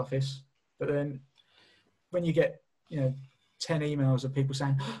likes The Office. But then when you get, 10 emails of people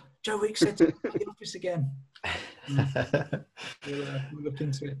saying, oh, Joe Wicks said to The Office again. We'll look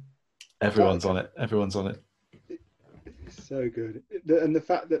into it. Everyone's on it. So good. And the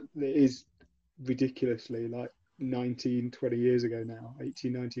fact that it is ridiculously like 19, 20 years ago now,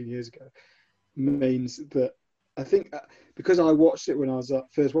 18, 19 years ago, means that I think because I watched it when I was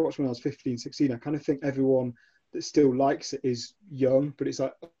first watched when I was 15, 16, I kind of think everyone that still likes it is young, but it's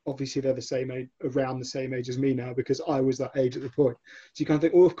like obviously they're the same age, around the same age as me now, because I was that age at the point. So you kind of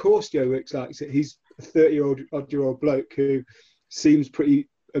think, oh, of course Joe Wicks likes it. He's a 30-year-old bloke who seems pretty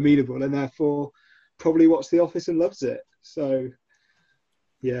amenable and therefore probably watched The Office and loves it. So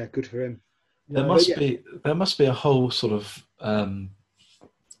yeah, good for him. There must be a whole sort of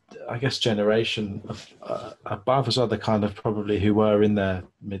I guess generation of above us, other kind of probably who were in their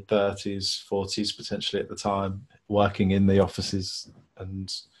mid-30s, 40s potentially at the time, working in the offices,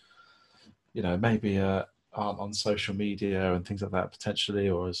 and maybe on social media and things like that potentially,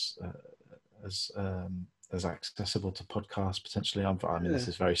 or as accessible to podcasts potentially. I mean, this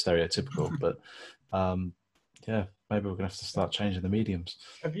is very stereotypical, but maybe we're gonna have to start changing the mediums.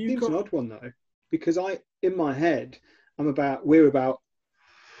 Have you got an odd one though? Because in my head, we're about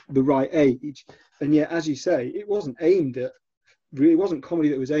the right age, and yet, as you say, it wasn't comedy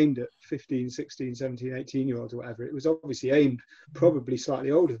that was aimed at 15, 16, 17, 18-year-olds or whatever. It was obviously aimed probably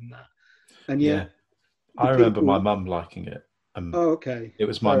slightly older than that. And yet, I remember my mum liking it. Oh, okay. It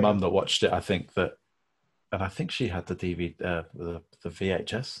was my mum that watched it. I think she had the DVD, the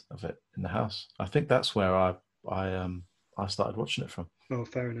VHS of it in the house. I think that's where I started watching it from. Oh,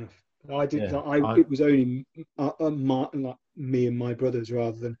 fair enough. I did. Yeah, it was only like me and my brothers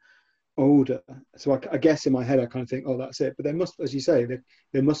rather than older. So I guess in my head I kind of think, oh, that's it. But there must, as you say,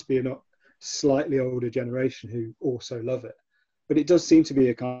 there must be a slightly older generation who also love it. But it does seem to be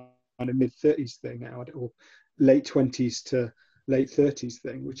a kind of mid-30s thing now, or late 20s to late 30s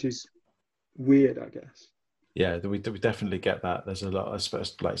thing, which is weird, I guess. Yeah, we definitely get that. There's a lot, I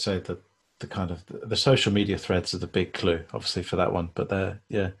suppose, like say the kind of the social media threads are the big clue, obviously, for that one. But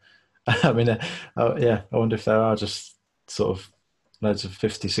I mean, I wonder if there are just sort of loads of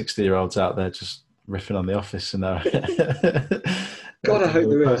 50, 60-year-olds out there just riffing on The Office. And God, I hope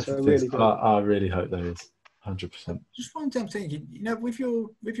there is. I really hope there is, 100%. Just one thing I'm thinking, with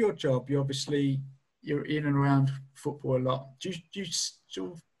your job, you're in and around football a lot. Do you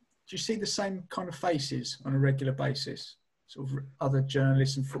see the same kind of faces on a regular basis? Sort of other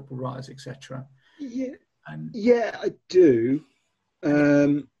journalists and football writers, etc. Yeah, I do.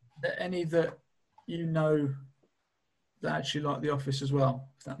 Any that that actually like The Office as well,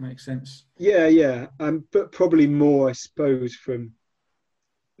 if that makes sense. Yeah. But probably more, I suppose, from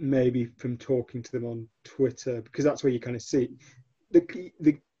talking to them on Twitter, because that's where you kind of see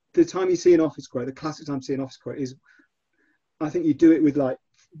the time you see an Office quote. The classic time to see an Office quote is, I think you do it with like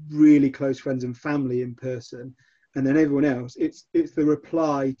really close friends and family in person, and then everyone else. It's the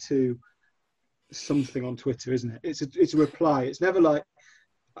reply to something on Twitter, isn't it? It's a reply. It's never like,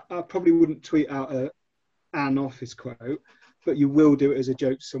 I probably wouldn't tweet out an Office quote, but you will do it as a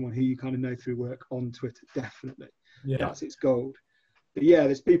joke to someone who you kind of know through work on Twitter. Definitely, that's its gold. But yeah,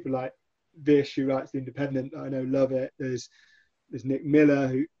 there's people like Vish who writes The Independent that I know love it. There's Nick Miller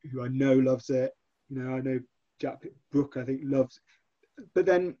who I know loves it. You know, I know Jack Brooke I think loves it. But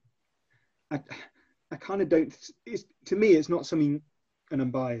then I kind of don't. To me, it's not something, and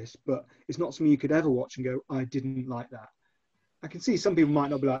I'm biased, but it's not something you could ever watch and go, I didn't like that. I can see some people might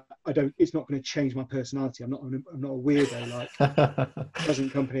not be like, it's not going to change my personality. I'm not a weirdo like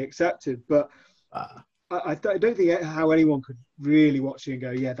present company accepted. But I don't think how anyone could really watch it and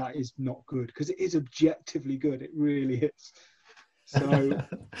go, yeah, that is not good, because it is objectively good. It really is. So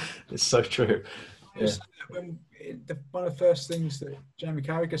it's so true. Yeah. One of the first things that Jamie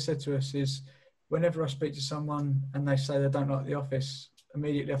Carragher said to us is, whenever I speak to someone and they say they don't like The Office,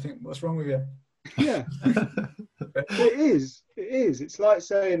 immediately I think, what's wrong with you? Yeah. It is. It's like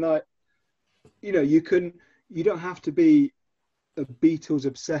saying, like, you know, you don't have to be a Beatles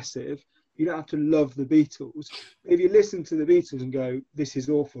obsessive. You don't have to love the Beatles. If you listen to the Beatles and go, this is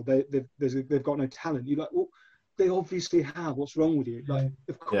awful, they've got no talent, you're like, well, they obviously have. What's wrong with you? Like,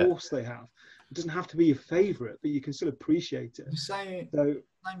 of course they have. It doesn't have to be your favourite, but you can still appreciate it. Same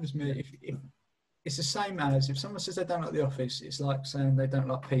as me. If it's the same as if someone says they don't like The Office, it's like saying they don't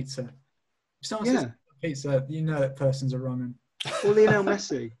like pizza. If someone says they don't like pizza, you know that person's a wrong 'un. Or Lionel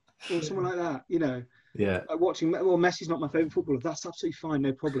Messi, or someone like that, you know. Yeah. Like watching, well, Messi's not my favourite footballer. That's absolutely fine,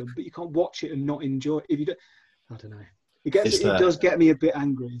 no problem. But you can't watch it and not enjoy it. If you don't, I don't know. It does get me a bit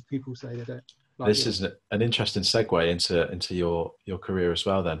angry if people say they don't. Like this is an interesting segue into your career as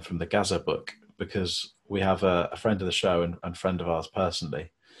well, then, from the Gaza book, because we have a friend of the show and friend of ours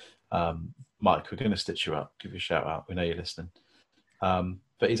personally, Mike. We're going to stitch you up, give you a shout out. We know you're listening,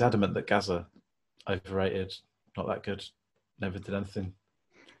 but he's adamant that Gaza overrated, not that good, never did anything.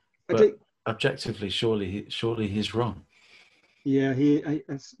 But objectively, surely he's wrong. Yeah,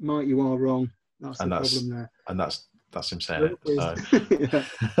 Mike, you are wrong. That's the problem there. And that's him saying it.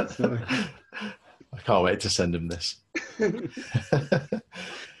 So. I can't wait to send him this.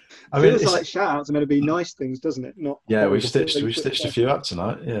 I mean, feels like shout-outs are meant to be nice things, doesn't it? Not. Yeah, we've stitched a few up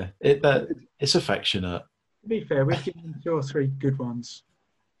tonight. Yeah, it's affectionate. To be fair, we've given 2 or 3 good ones.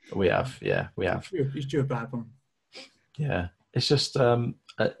 We have. He's due a bad one. Yeah, it's just I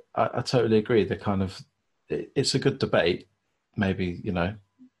totally agree. The kind of it's a good debate. Maybe, you know,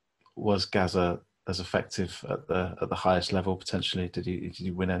 was Gaza as effective at the highest level potentially? Did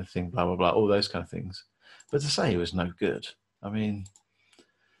he win anything? Blah blah blah. All those kind of things. But to say he was no good, I mean,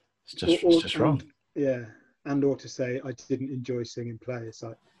 it's just wrong. Yeah, or to say I didn't enjoy seeing him play. It's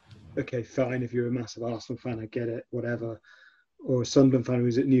like, okay, fine. If you're a massive Arsenal fan, I get it. Whatever. Or a Sunderland fan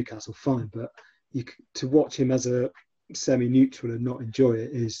who's at Newcastle, fine. But to watch him as a semi-neutral and not enjoy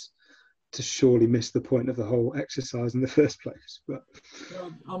it is to surely miss the point of the whole exercise in the first place. But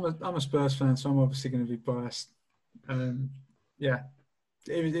I'm a Spurs fan, so I'm obviously going to be biased. Yeah,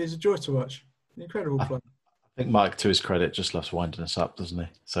 it is a joy to watch. Incredible play. I think Mike, to his credit, just loves winding us up, doesn't he?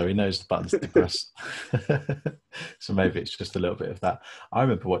 So he knows the buttons to press. So maybe it's just a little bit of that. I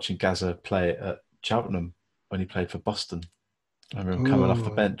remember watching Gaza play at Cheltenham when he played for Boston. I remember him coming off the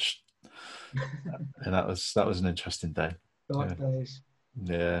bench, and that was an interesting day. Dark days.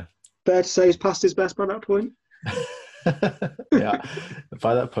 Yeah. Fair to say he's past his best by that point. Yeah.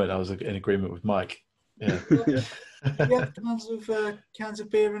 By that point, I was in agreement with Mike. Yeah. You had cans of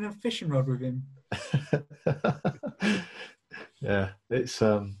beer and a fishing rod with him. Yeah, it's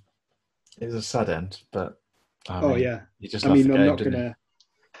a sad end, but you just love I'm the game, not gonna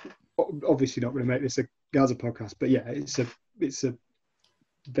obviously not gonna make this a Gaza podcast, but yeah, it's a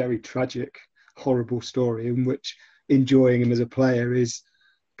very tragic, horrible story in which enjoying him as a player is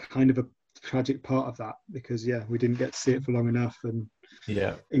kind of a tragic part of that, because we didn't get to see it for long enough, and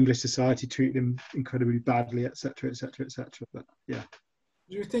English society treated him incredibly badly, etc., etc., etc. But yeah,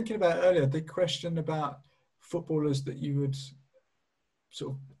 you were thinking about earlier the question about footballers that you would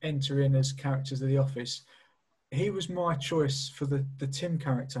sort of enter in as characters of The Office. He was my choice for the Tim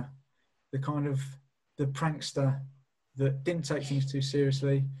character, the kind of the prankster that didn't take things too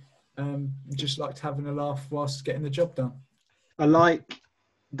seriously, just liked having a laugh whilst getting the job done. I like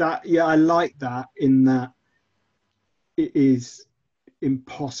that. Yeah, I like that in that it is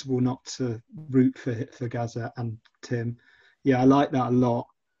impossible not to root for Gaza and Tim. Yeah, I like that a lot.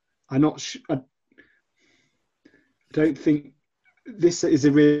 I don't think this is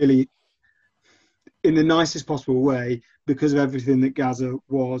a really, in the nicest possible way, because of everything that Gaza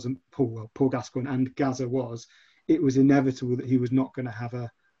was and Paul Gascoigne and Gaza was, it was inevitable that he was not going to have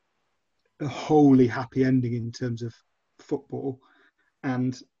a a wholly happy ending in terms of football,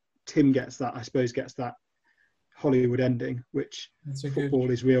 and Tim gets that, I suppose, gets that Hollywood ending, which football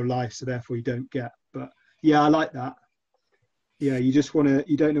is real life, so therefore you don't get. But yeah, I like that. Yeah, you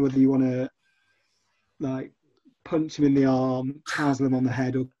don't know whether you want to like punch him in the arm, tousle him on the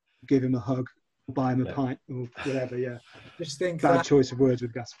head, or give him a hug, or buy him a pint, or whatever. Yeah, just think bad choice of words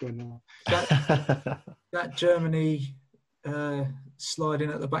with Gascoigne. That Germany sliding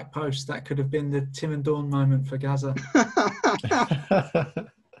at the back post, that could have been the Tim and Dawn moment for Gaza.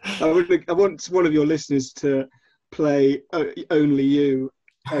 I want one of your listeners to play Only You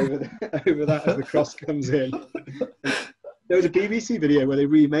over that as the cross comes in. There was a BBC video where they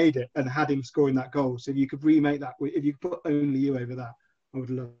remade it and had him scoring that goal. So if you could remake that, if you could put Only You over that, I would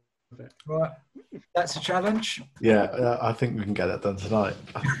love it. Right, that's a challenge. Yeah, I think we can get that done tonight.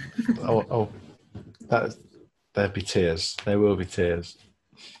 There'd be tears. There will be tears.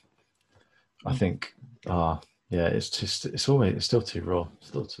 I think. Yeah, it's still too raw.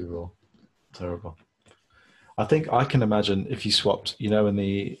 Still too raw. Terrible. I think I can imagine if you swapped, in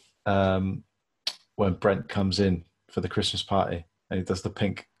the when Brent comes in for the Christmas party and he does the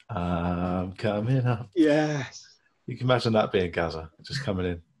pink coming up. Yes. You can imagine that being Gaza, just coming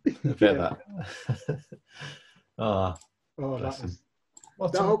in. A bit of that.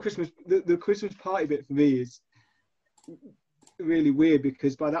 That whole Christmas, the Christmas party bit for me is really weird,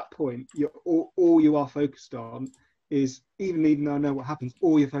 because by that point, all you are focused on is, even though I know what happens,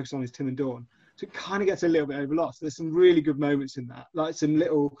 all you're focused on is Tim and Dawn. So it kind of gets a little bit overlost. There's some really good moments in that, like some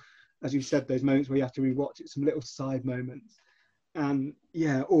little, as you said, those moments where you have to rewatch it, some little side moments. And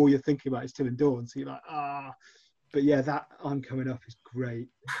yeah, all you're thinking about is Tim and Dawn. So you're like, But yeah, that I'm Coming Up is great.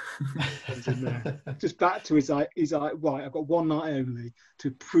 Just back to he's like, right, I've got one night only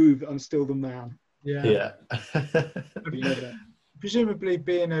to prove that I'm still the man. Yeah. Presumably,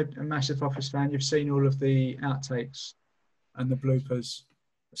 being a massive Office fan, you've seen all of the outtakes and the bloopers.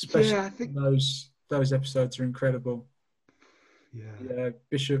 Especially I think those episodes are incredible. Yeah,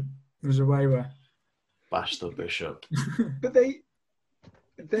 Bishop was a wayward. Bash the Bishop. But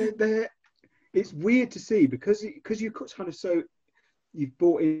they're it's weird to see, because you kind of you've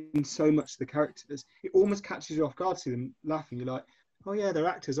brought in so much of the characters, it almost catches you off guard to see them laughing. You're like, oh yeah, they're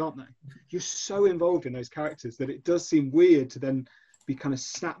actors, aren't they? You're so involved in those characters that it does seem weird to then be kind of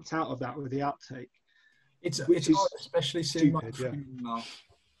snapped out of that with the outtake. It's hard, especially seeing Mike Freeman laugh,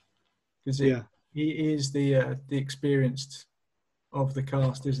 because he is the experienced of the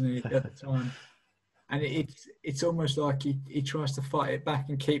cast, isn't he, at the time? And it's almost like he tries to fight it back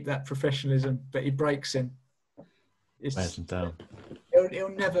and keep that professionalism, but he breaks him. Wears him down. He'll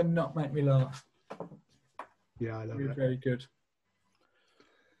never not make me laugh. Yeah, I love it. Very good.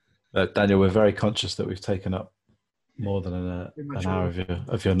 Daniel, we're very conscious that we've taken up more than an hour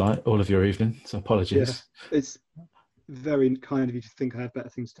of your night, all of your evening. So apologies. Yeah, it's very kind of you to think I have better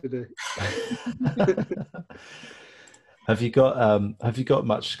things to do. Have you got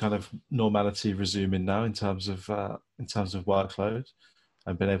much kind of normality resuming now in terms of workload,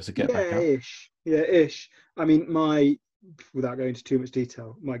 and been able to get back up? Ish. I mean, without going into too much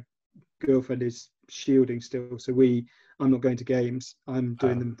detail, my girlfriend is shielding still, so I'm not going to games. I'm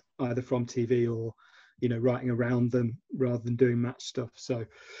doing them either from TV or, writing around them rather than doing match stuff. So,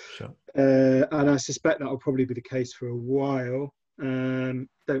 sure. And I suspect that will probably be the case for a while. Don't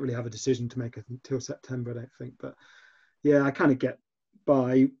really have a decision to make until September, I don't think, but. Yeah, I kind of get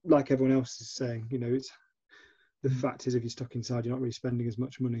by, like everyone else is saying. It's the fact is, if you're stuck inside, you're not really spending as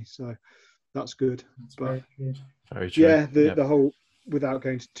much money, so that's good. That's very good. Very true. Yeah, the whole, without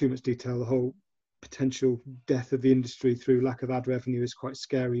going into too much detail, the whole potential death of the industry through lack of ad revenue is quite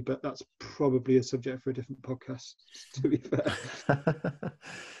scary, but that's probably a subject for a different podcast, to be fair.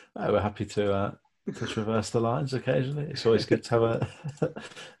 We're happy to traverse the lines occasionally. It's always good to have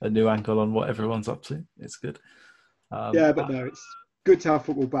a new angle on what everyone's up to. It's good. But no, it's good to have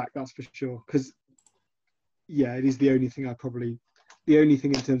football back, that's for sure. Because, it is the only thing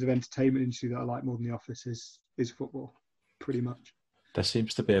in terms of entertainment industry that I like more than The Office is football, pretty much. There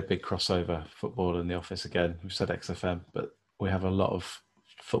seems to be a big crossover, football and The Office again. We've said XFM, but we have a lot of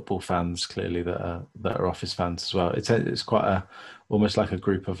football fans clearly that are Office fans as well. It's quite almost like a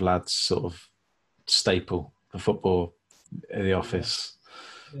group of lads sort of staple, the football, The Office,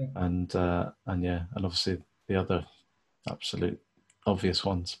 and obviously the other absolute obvious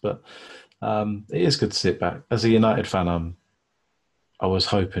ones, but it is good to sit back. As a United fan, I was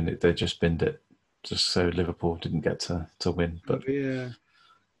hoping they just binned it just so Liverpool didn't get to win, but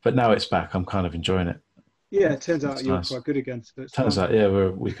but now it's back. I'm kind of enjoying it. Yeah, it turns out It's you're nice. quite good again. So it's Turns fine. out, yeah,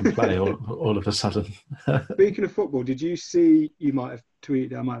 we can play all of a sudden. Speaking of football, did you see? You might have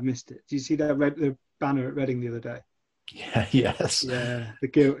tweeted. I might have missed it. Did you see the banner at Reading the other day? Yeah, yes. Yeah, the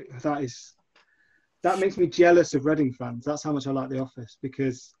guilt. That makes me jealous of Reading fans. That's how much I like The Office,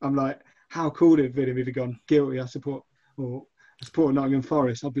 because I'm like, how cool would it have been gone guilty? I support Nottingham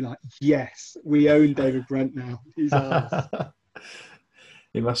Forest. I'll be like, yes, we own David Brent now. He's ours.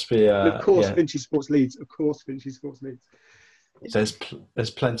 He must be. And of course, Yeah. Finchy Sports Leeds. Of course, Finchy Sports Leeds. There's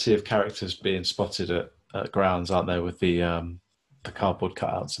plenty of characters being spotted at grounds, aren't there, with the cardboard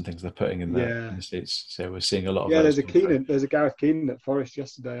cutouts and things they're putting in the seats. So we're seeing a lot of. Yeah, those there's a Gareth Keenan at Forest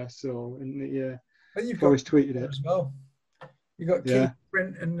yesterday. I saw, and But you've Forest got tweeted it as well. You got Keith,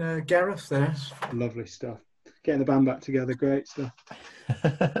 Brent, and Gareth there. Lovely stuff. Getting the band back together, great stuff.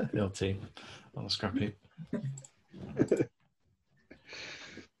 The old team on the scrap heap.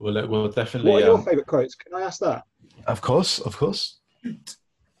 We'll definitely. What are your favourite quotes? Can I ask that? Of course.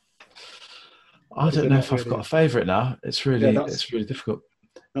 I don't know if I've got a favourite now. It's really difficult.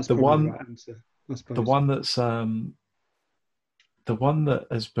 That's the probably one. the right answer, I suppose. The one that's the one that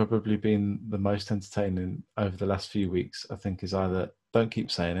has probably been the most entertaining over the last few weeks, I think, is either "Don't Keep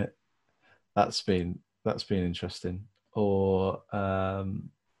Saying It." That's been interesting, or I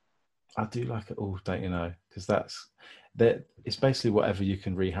do like it all. Don't you know? Because it's basically whatever you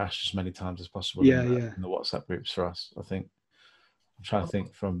can rehash as many times as possible. In the WhatsApp groups for us. I think I'm trying to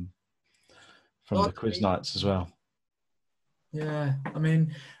think from the quiz nights as well. Yeah, I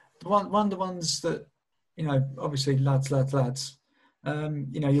mean, one of the ones that, obviously lads.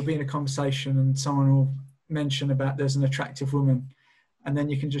 You'll be in a conversation and someone will mention about there's an attractive woman, and then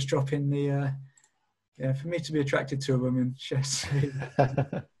you can just drop in the for me to be attracted to a woman, she has to be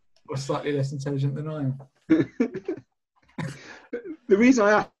or slightly less intelligent than I am. The reason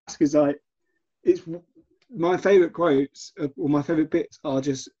I ask is it's my favourite quotes or my favourite bits are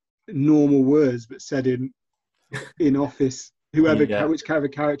just normal words but said in Office, whichever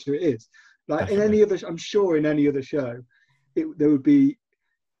character it is. Like Definitely. In any other, I'm sure in any other show, there would be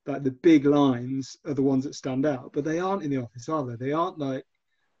like the big lines are the ones that stand out, but they aren't in The Office, are they? They aren't like,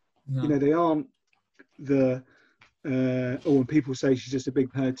 they aren't the. Or when people say she's just a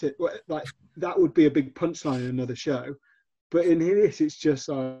big pair of tits, like that would be a big punchline in another show. But in this, it's just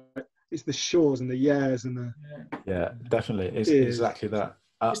it's the shores and the yeahs and the. Yeah, definitely. It's exactly that.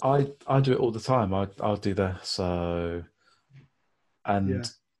 I do it all the time. I'll do that. So,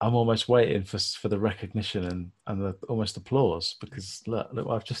 and I'm almost waiting for the recognition and the almost applause, because look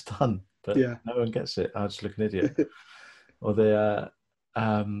what I've just done. But no one gets it. I just look an idiot. Or the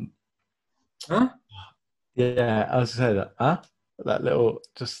huh? Yeah, I was saying that. Huh? That little,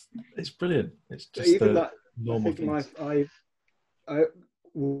 it's brilliant. It's just even that normal. The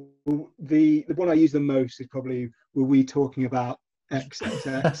one I use the most is probably, were we talking about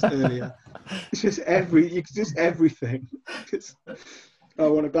XXX earlier? It's just everything. I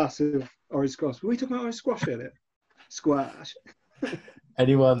want a glass of orange squash. Were we talking about orange squash earlier? Squash.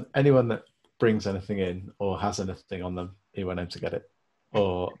 Anyone that brings anything in or has anything on them, he went home to get it,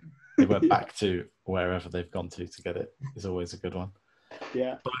 or he went back to wherever they've gone to get it, is always a good one.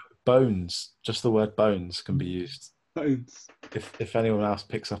 Yeah. Bones, just the word bones can be used. Bones. If anyone else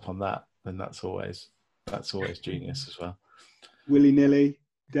picks up on that, then that's always genius as well. Willy-nilly,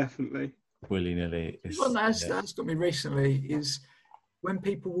 definitely. Willy-nilly is. One that's got me recently is when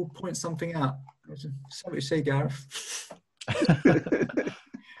people will point something out. Something you see, Gareth.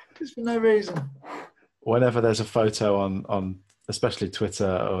 Just for no reason. Whenever there's a photo on especially Twitter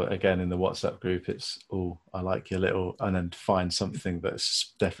or again in the WhatsApp group, it's I like your little, and then find something that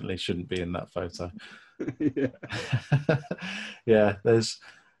definitely shouldn't be in that photo. Yeah, there's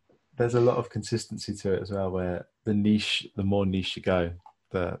a lot of consistency to it as well, where the more niche you go,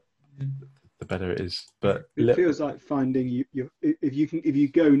 the better it is. But it feels like finding if you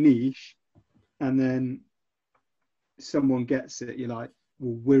go niche and then someone gets it, you're like,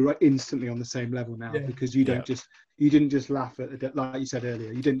 well, we're instantly on the same level now, because you didn't just laugh at like you said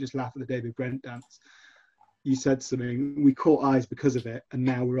earlier, you didn't just laugh at the David Brent dance. You said something, we caught eyes because of it, and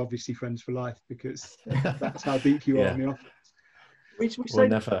now we're obviously friends for life because that's how deep you are in the office. We say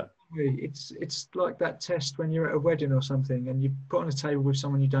never. It's like that test when you're at a wedding or something, and you put on a table with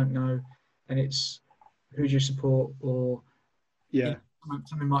someone you don't know, and it's who do you support, or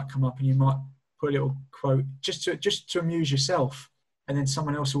something might come up, and you might put a little quote just to amuse yourself. And then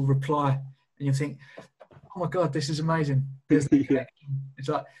someone else will reply, and you think, "Oh my God, this is amazing!" There's the connection. It's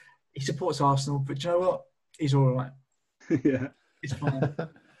like he supports Arsenal, but do you know what? He's all right. Yeah, it's fine.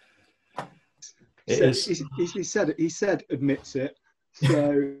 He said admits it.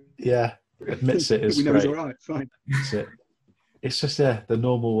 So yeah, admits it is we know great. he's all right. Fine. That's it. It's just the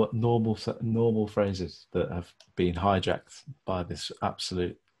normal phrases that have been hijacked by this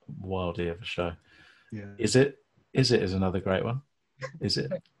absolute wildie of a show. Yeah. Is it is another great one? Is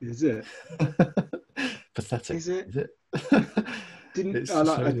it? Is it? Pathetic. Is it? Is it? Didn't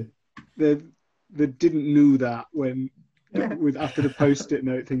the didn't know that when with after the post-it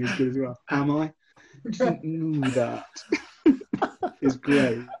note thing is good as well. Am I? Didn't know that is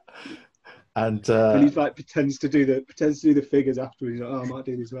great. And he like pretends to do the figures afterwards. He's like, oh, I might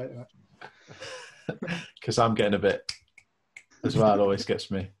do this later. Because I'm getting a bit as well. It always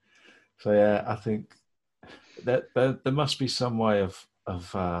gets me. So yeah, I think that there must be some way of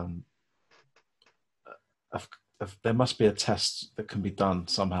there must be a test that can be done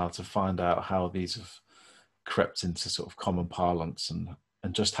somehow to find out how these have crept into sort of common parlance and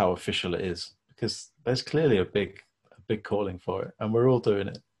just how official it is, because there's clearly a big calling for it, and we're all doing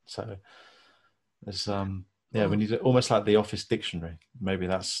it. So there's we need almost like the Office dictionary. Maybe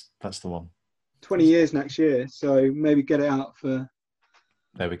that's the one. 20 years next year, so maybe get it out for.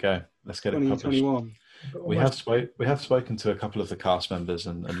 There we go. Let's get it published. 2021. We have spoken to a couple of the cast members,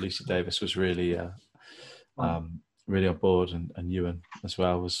 and Lucy Davis was really really on board, and Ewan as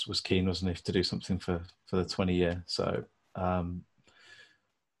well was keen, wasn't he, to do something for the 20 year. So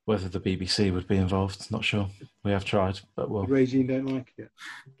whether the BBC would be involved, not sure. We have tried, but we'll. Regine don't like it.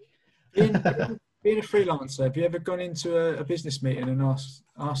 Being a freelancer, have you ever gone into a business meeting and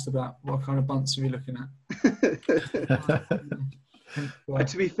asked about what kind of bunts are you looking at?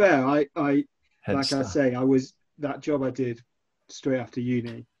 To be fair, I like I say, I was that job I did straight after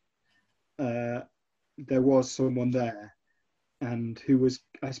uni. There was someone there, and who was,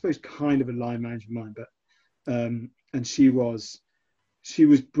 I suppose, kind of a line manager of mine, but and she was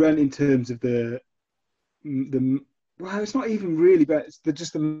Brent in terms of the well, it's not even really, but it's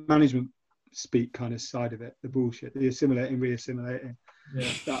just the management speak kind of side of it, the bullshit, the assimilating, reassimilating,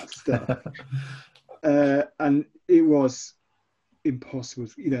 that stuff. And it was impossible.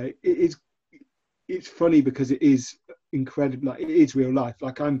 You know, it's funny because it is incredible. Like, it is real life.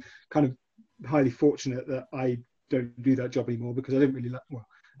 Like, I'm kind of highly fortunate that I don't do that job anymore, because I didn't really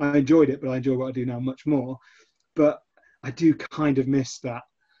I enjoyed it, but I enjoy what I do now much more. But I do kind of miss that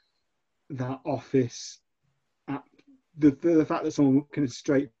office. The fact that someone kind of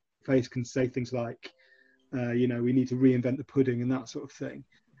straight face can say things like, we need to reinvent the pudding and that sort of thing,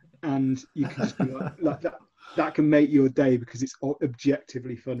 and you can just be like that. That can make your day because it's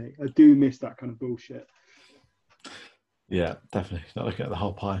objectively funny. I do miss that kind of bullshit. Yeah, definitely. Not looking at the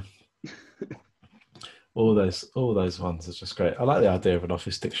whole pie. all those ones are just great. I like the idea of an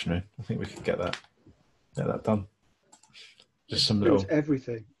Office dictionary. I think we could get that done. Just some little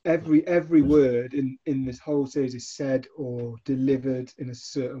everything. Every word in this whole series is said or delivered in a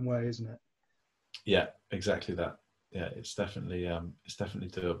certain way, isn't it? Yeah, exactly that. Yeah, it's definitely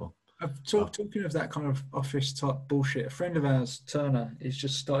doable. Talking of that kind of office type bullshit, a friend of ours, Turner, he's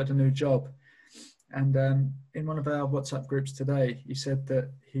just started a new job, and in one of our WhatsApp groups today, he said that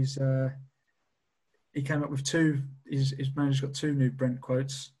he came up with his manager's got 2 new Brent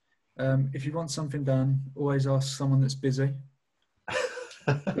quotes. If you want something done, always ask someone that's busy.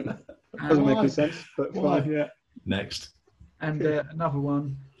 Doesn't make any sense, but fine. Yeah. Next. And another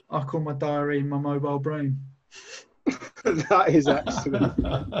one, I call my diary my mobile brain. That is excellent.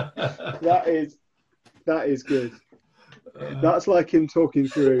 that is good. That's like him talking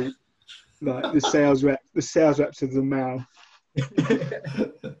through like the sales reps of the mouth.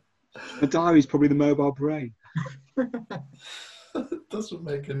 The diary's probably the mobile brain. It doesn't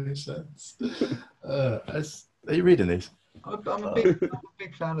make any sense. Are you reading these? I'm a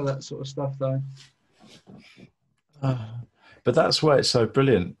big fan of that sort of stuff, though. But that's why it's so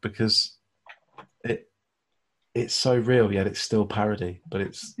brilliant, because it's so real, yet it's still parody.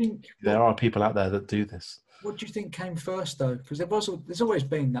 But there are people out there that do this. What do you think came first, though? Because there's always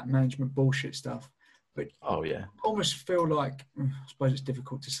been that management bullshit stuff. But oh yeah, I almost feel like, I suppose it's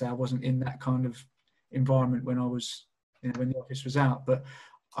difficult to say. I wasn't in that kind of environment when I was, when the Office was out. But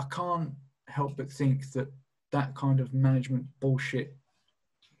I can't help but think that kind of management bullshit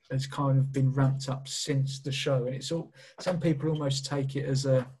has kind of been ramped up since the show, and it's all. Some people almost take it as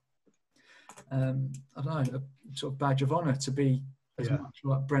a sort of badge of honour to be as much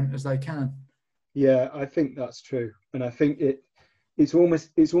like Brent as they can. Yeah, I think that's true, and I think it's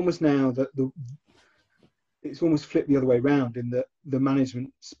almost now that it's almost flipped the other way around, in that the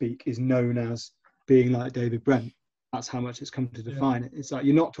management speak is known as being like David Brent. That's how much it's come to define it. It's like,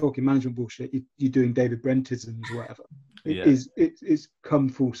 you're not talking management bullshit. You're doing David Brentisms or whatever. It's come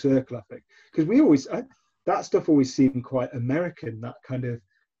full circle, I think, because that stuff always seemed quite American. That kind of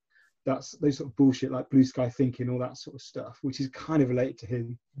That's those sort of bullshit like blue sky thinking, all that sort of stuff, which is kind of related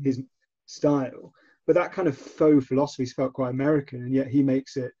to his style. But that kind of faux philosophy felt quite American, and yet he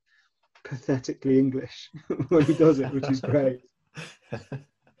makes it pathetically English when he does it, which is great. Are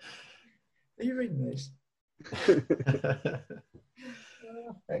you reading this?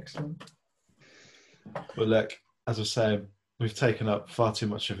 Excellent. Well, look, as I was saying, we've taken up far too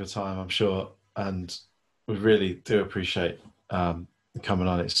much of your time, I'm sure, and we really do appreciate coming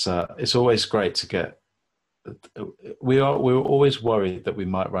on. It's always great to get. We were always worried that we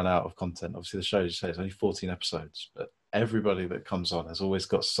might run out of content. Obviously, the show, as you say, it's only 14 episodes, but everybody that comes on has always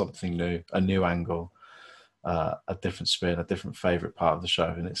got something new, a new angle, a different spin, a different favourite part of the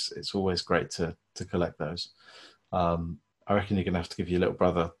show, and it's always great to collect those. I reckon you're going to have to give your little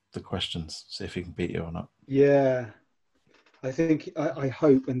brother the questions, see if he can beat you or not. Yeah, I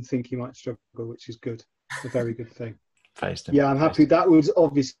hope and think he might struggle, which is good, a very good thing. Faced him. Yeah, I'm happy. That was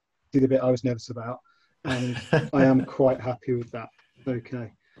obviously the bit I was nervous about, and I am quite happy with that.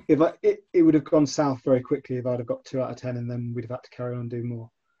 Okay, it would have gone south very quickly if I'd have got 2 out of 10, and then we'd have had to carry on and do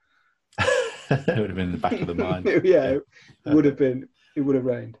more. It would have been in the back of the mind. Yeah, it would have been. It would have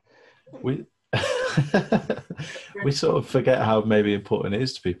rained. We sort of forget how maybe important it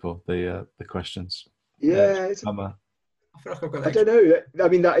is to people, the questions. Yeah, I feel like I've got. I don't know. I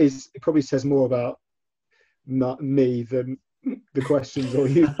mean, it probably says more about not me than the questions or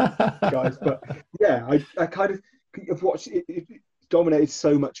you guys. But yeah, I kind of have watched it dominated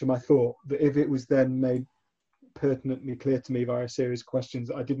so much of my thought that if it was then made pertinently clear to me via a series of questions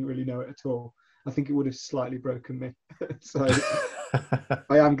that I didn't really know it at all, I think it would have slightly broken me. So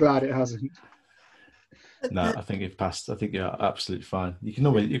I am glad it hasn't. No, I think you've passed. I think you're absolutely fine. You can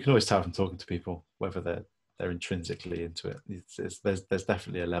always tell from talking to people whether they're intrinsically into it. There's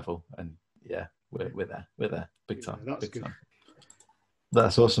definitely a level, and yeah, we're there, big time. That's big good. Time.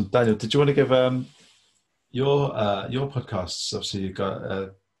 That's awesome, Daniel. Did you want to give your podcasts? Obviously, you've got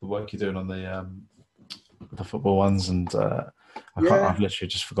the work you're doing on the football ones, and I've literally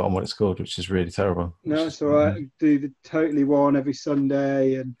just forgotten what it's called, which is really terrible. No, it's all right. I do the Totally One every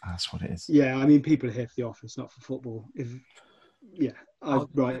Sunday, and that's what it is. Yeah, I mean, people are here for the office, not for football. I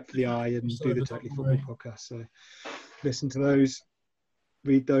write for the Eye and do the Totally Football podcast. So listen to those,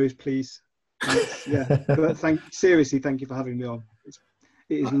 read those, please. Yeah, but thank you for having me on.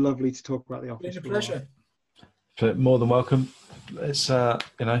 It is lovely to talk about the office. It's a pleasure. More than welcome. It's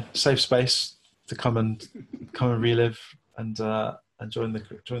safe space to come and relive and join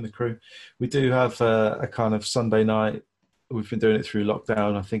the crew. We do have a kind of Sunday night. We've been doing it through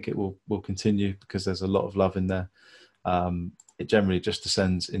lockdown. I think it will continue because there's a lot of love in there. It generally just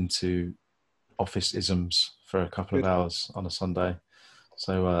descends into office isms for a couple of hours on a Sunday.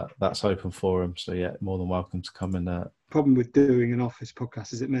 So that's open forum. So yeah, more than welcome to come and. Problem with doing an office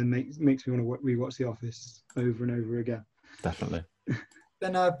podcast is it makes me want to rewatch The Office over and over again. Definitely.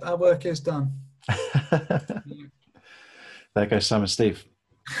 Then our work is done. There goes Sam and Steve.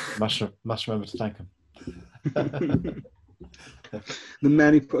 Must remember to thank them. The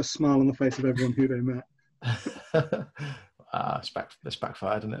men who put a smile on the face of everyone who they met. It's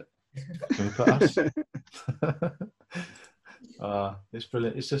backfired, isn't it? Can we put us? It's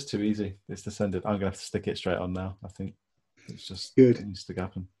brilliant. It's just too easy. It's descended. I'm going to have to stick it straight on now. I think it's just good. It needs to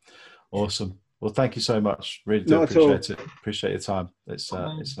happen. Awesome. Well, thank you so much. Really do appreciate it. Appreciate your time. It's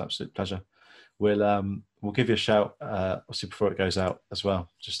an absolute pleasure. We'll give you a shout, obviously before it goes out as well,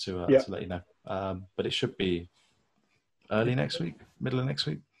 just to let you know. But it should be early next week, middle of next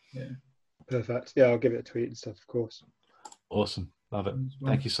week. Yeah. Perfect. Yeah, I'll give it a tweet and stuff, of course. Awesome. Love it.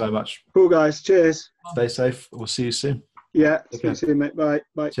 Thank you so much. Cool, guys. Cheers. Stay safe. We'll see you soon. Yeah. See you soon, mate. Bye.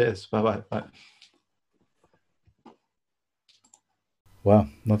 Bye. Cheers. Bye. Bye. Wow,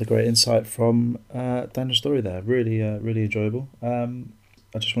 another great insight from Daniel Story there. Really enjoyable.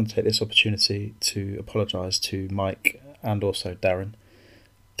 I just want to take this opportunity to apologise to Mike and also Darren.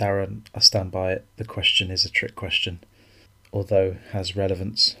 Darren, I stand by it. The question is a trick question. Although has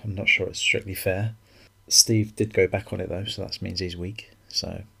relevance, I'm not sure it's strictly fair. Steve did go back on it though, so that means he's weak.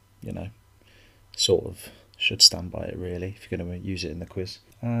 So, sort of should stand by it really if you're going to use it in the quiz.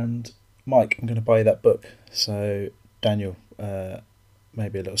 And Mike, I'm going to buy you that book. So, Daniel,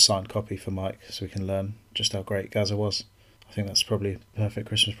 maybe a little signed copy for Mike so we can learn just how great Gazza was. I think that's probably a perfect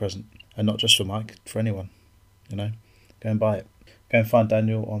Christmas present. And not just for Mike, for anyone. Go and buy it. Go and find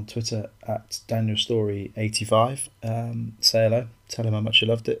Daniel on Twitter at DanielStory85. Say hello. Tell him how much you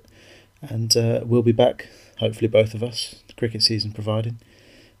loved it. And we'll be back, hopefully both of us, cricket season providing,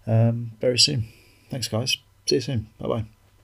 very soon. Thanks, guys. See you soon. Bye-bye.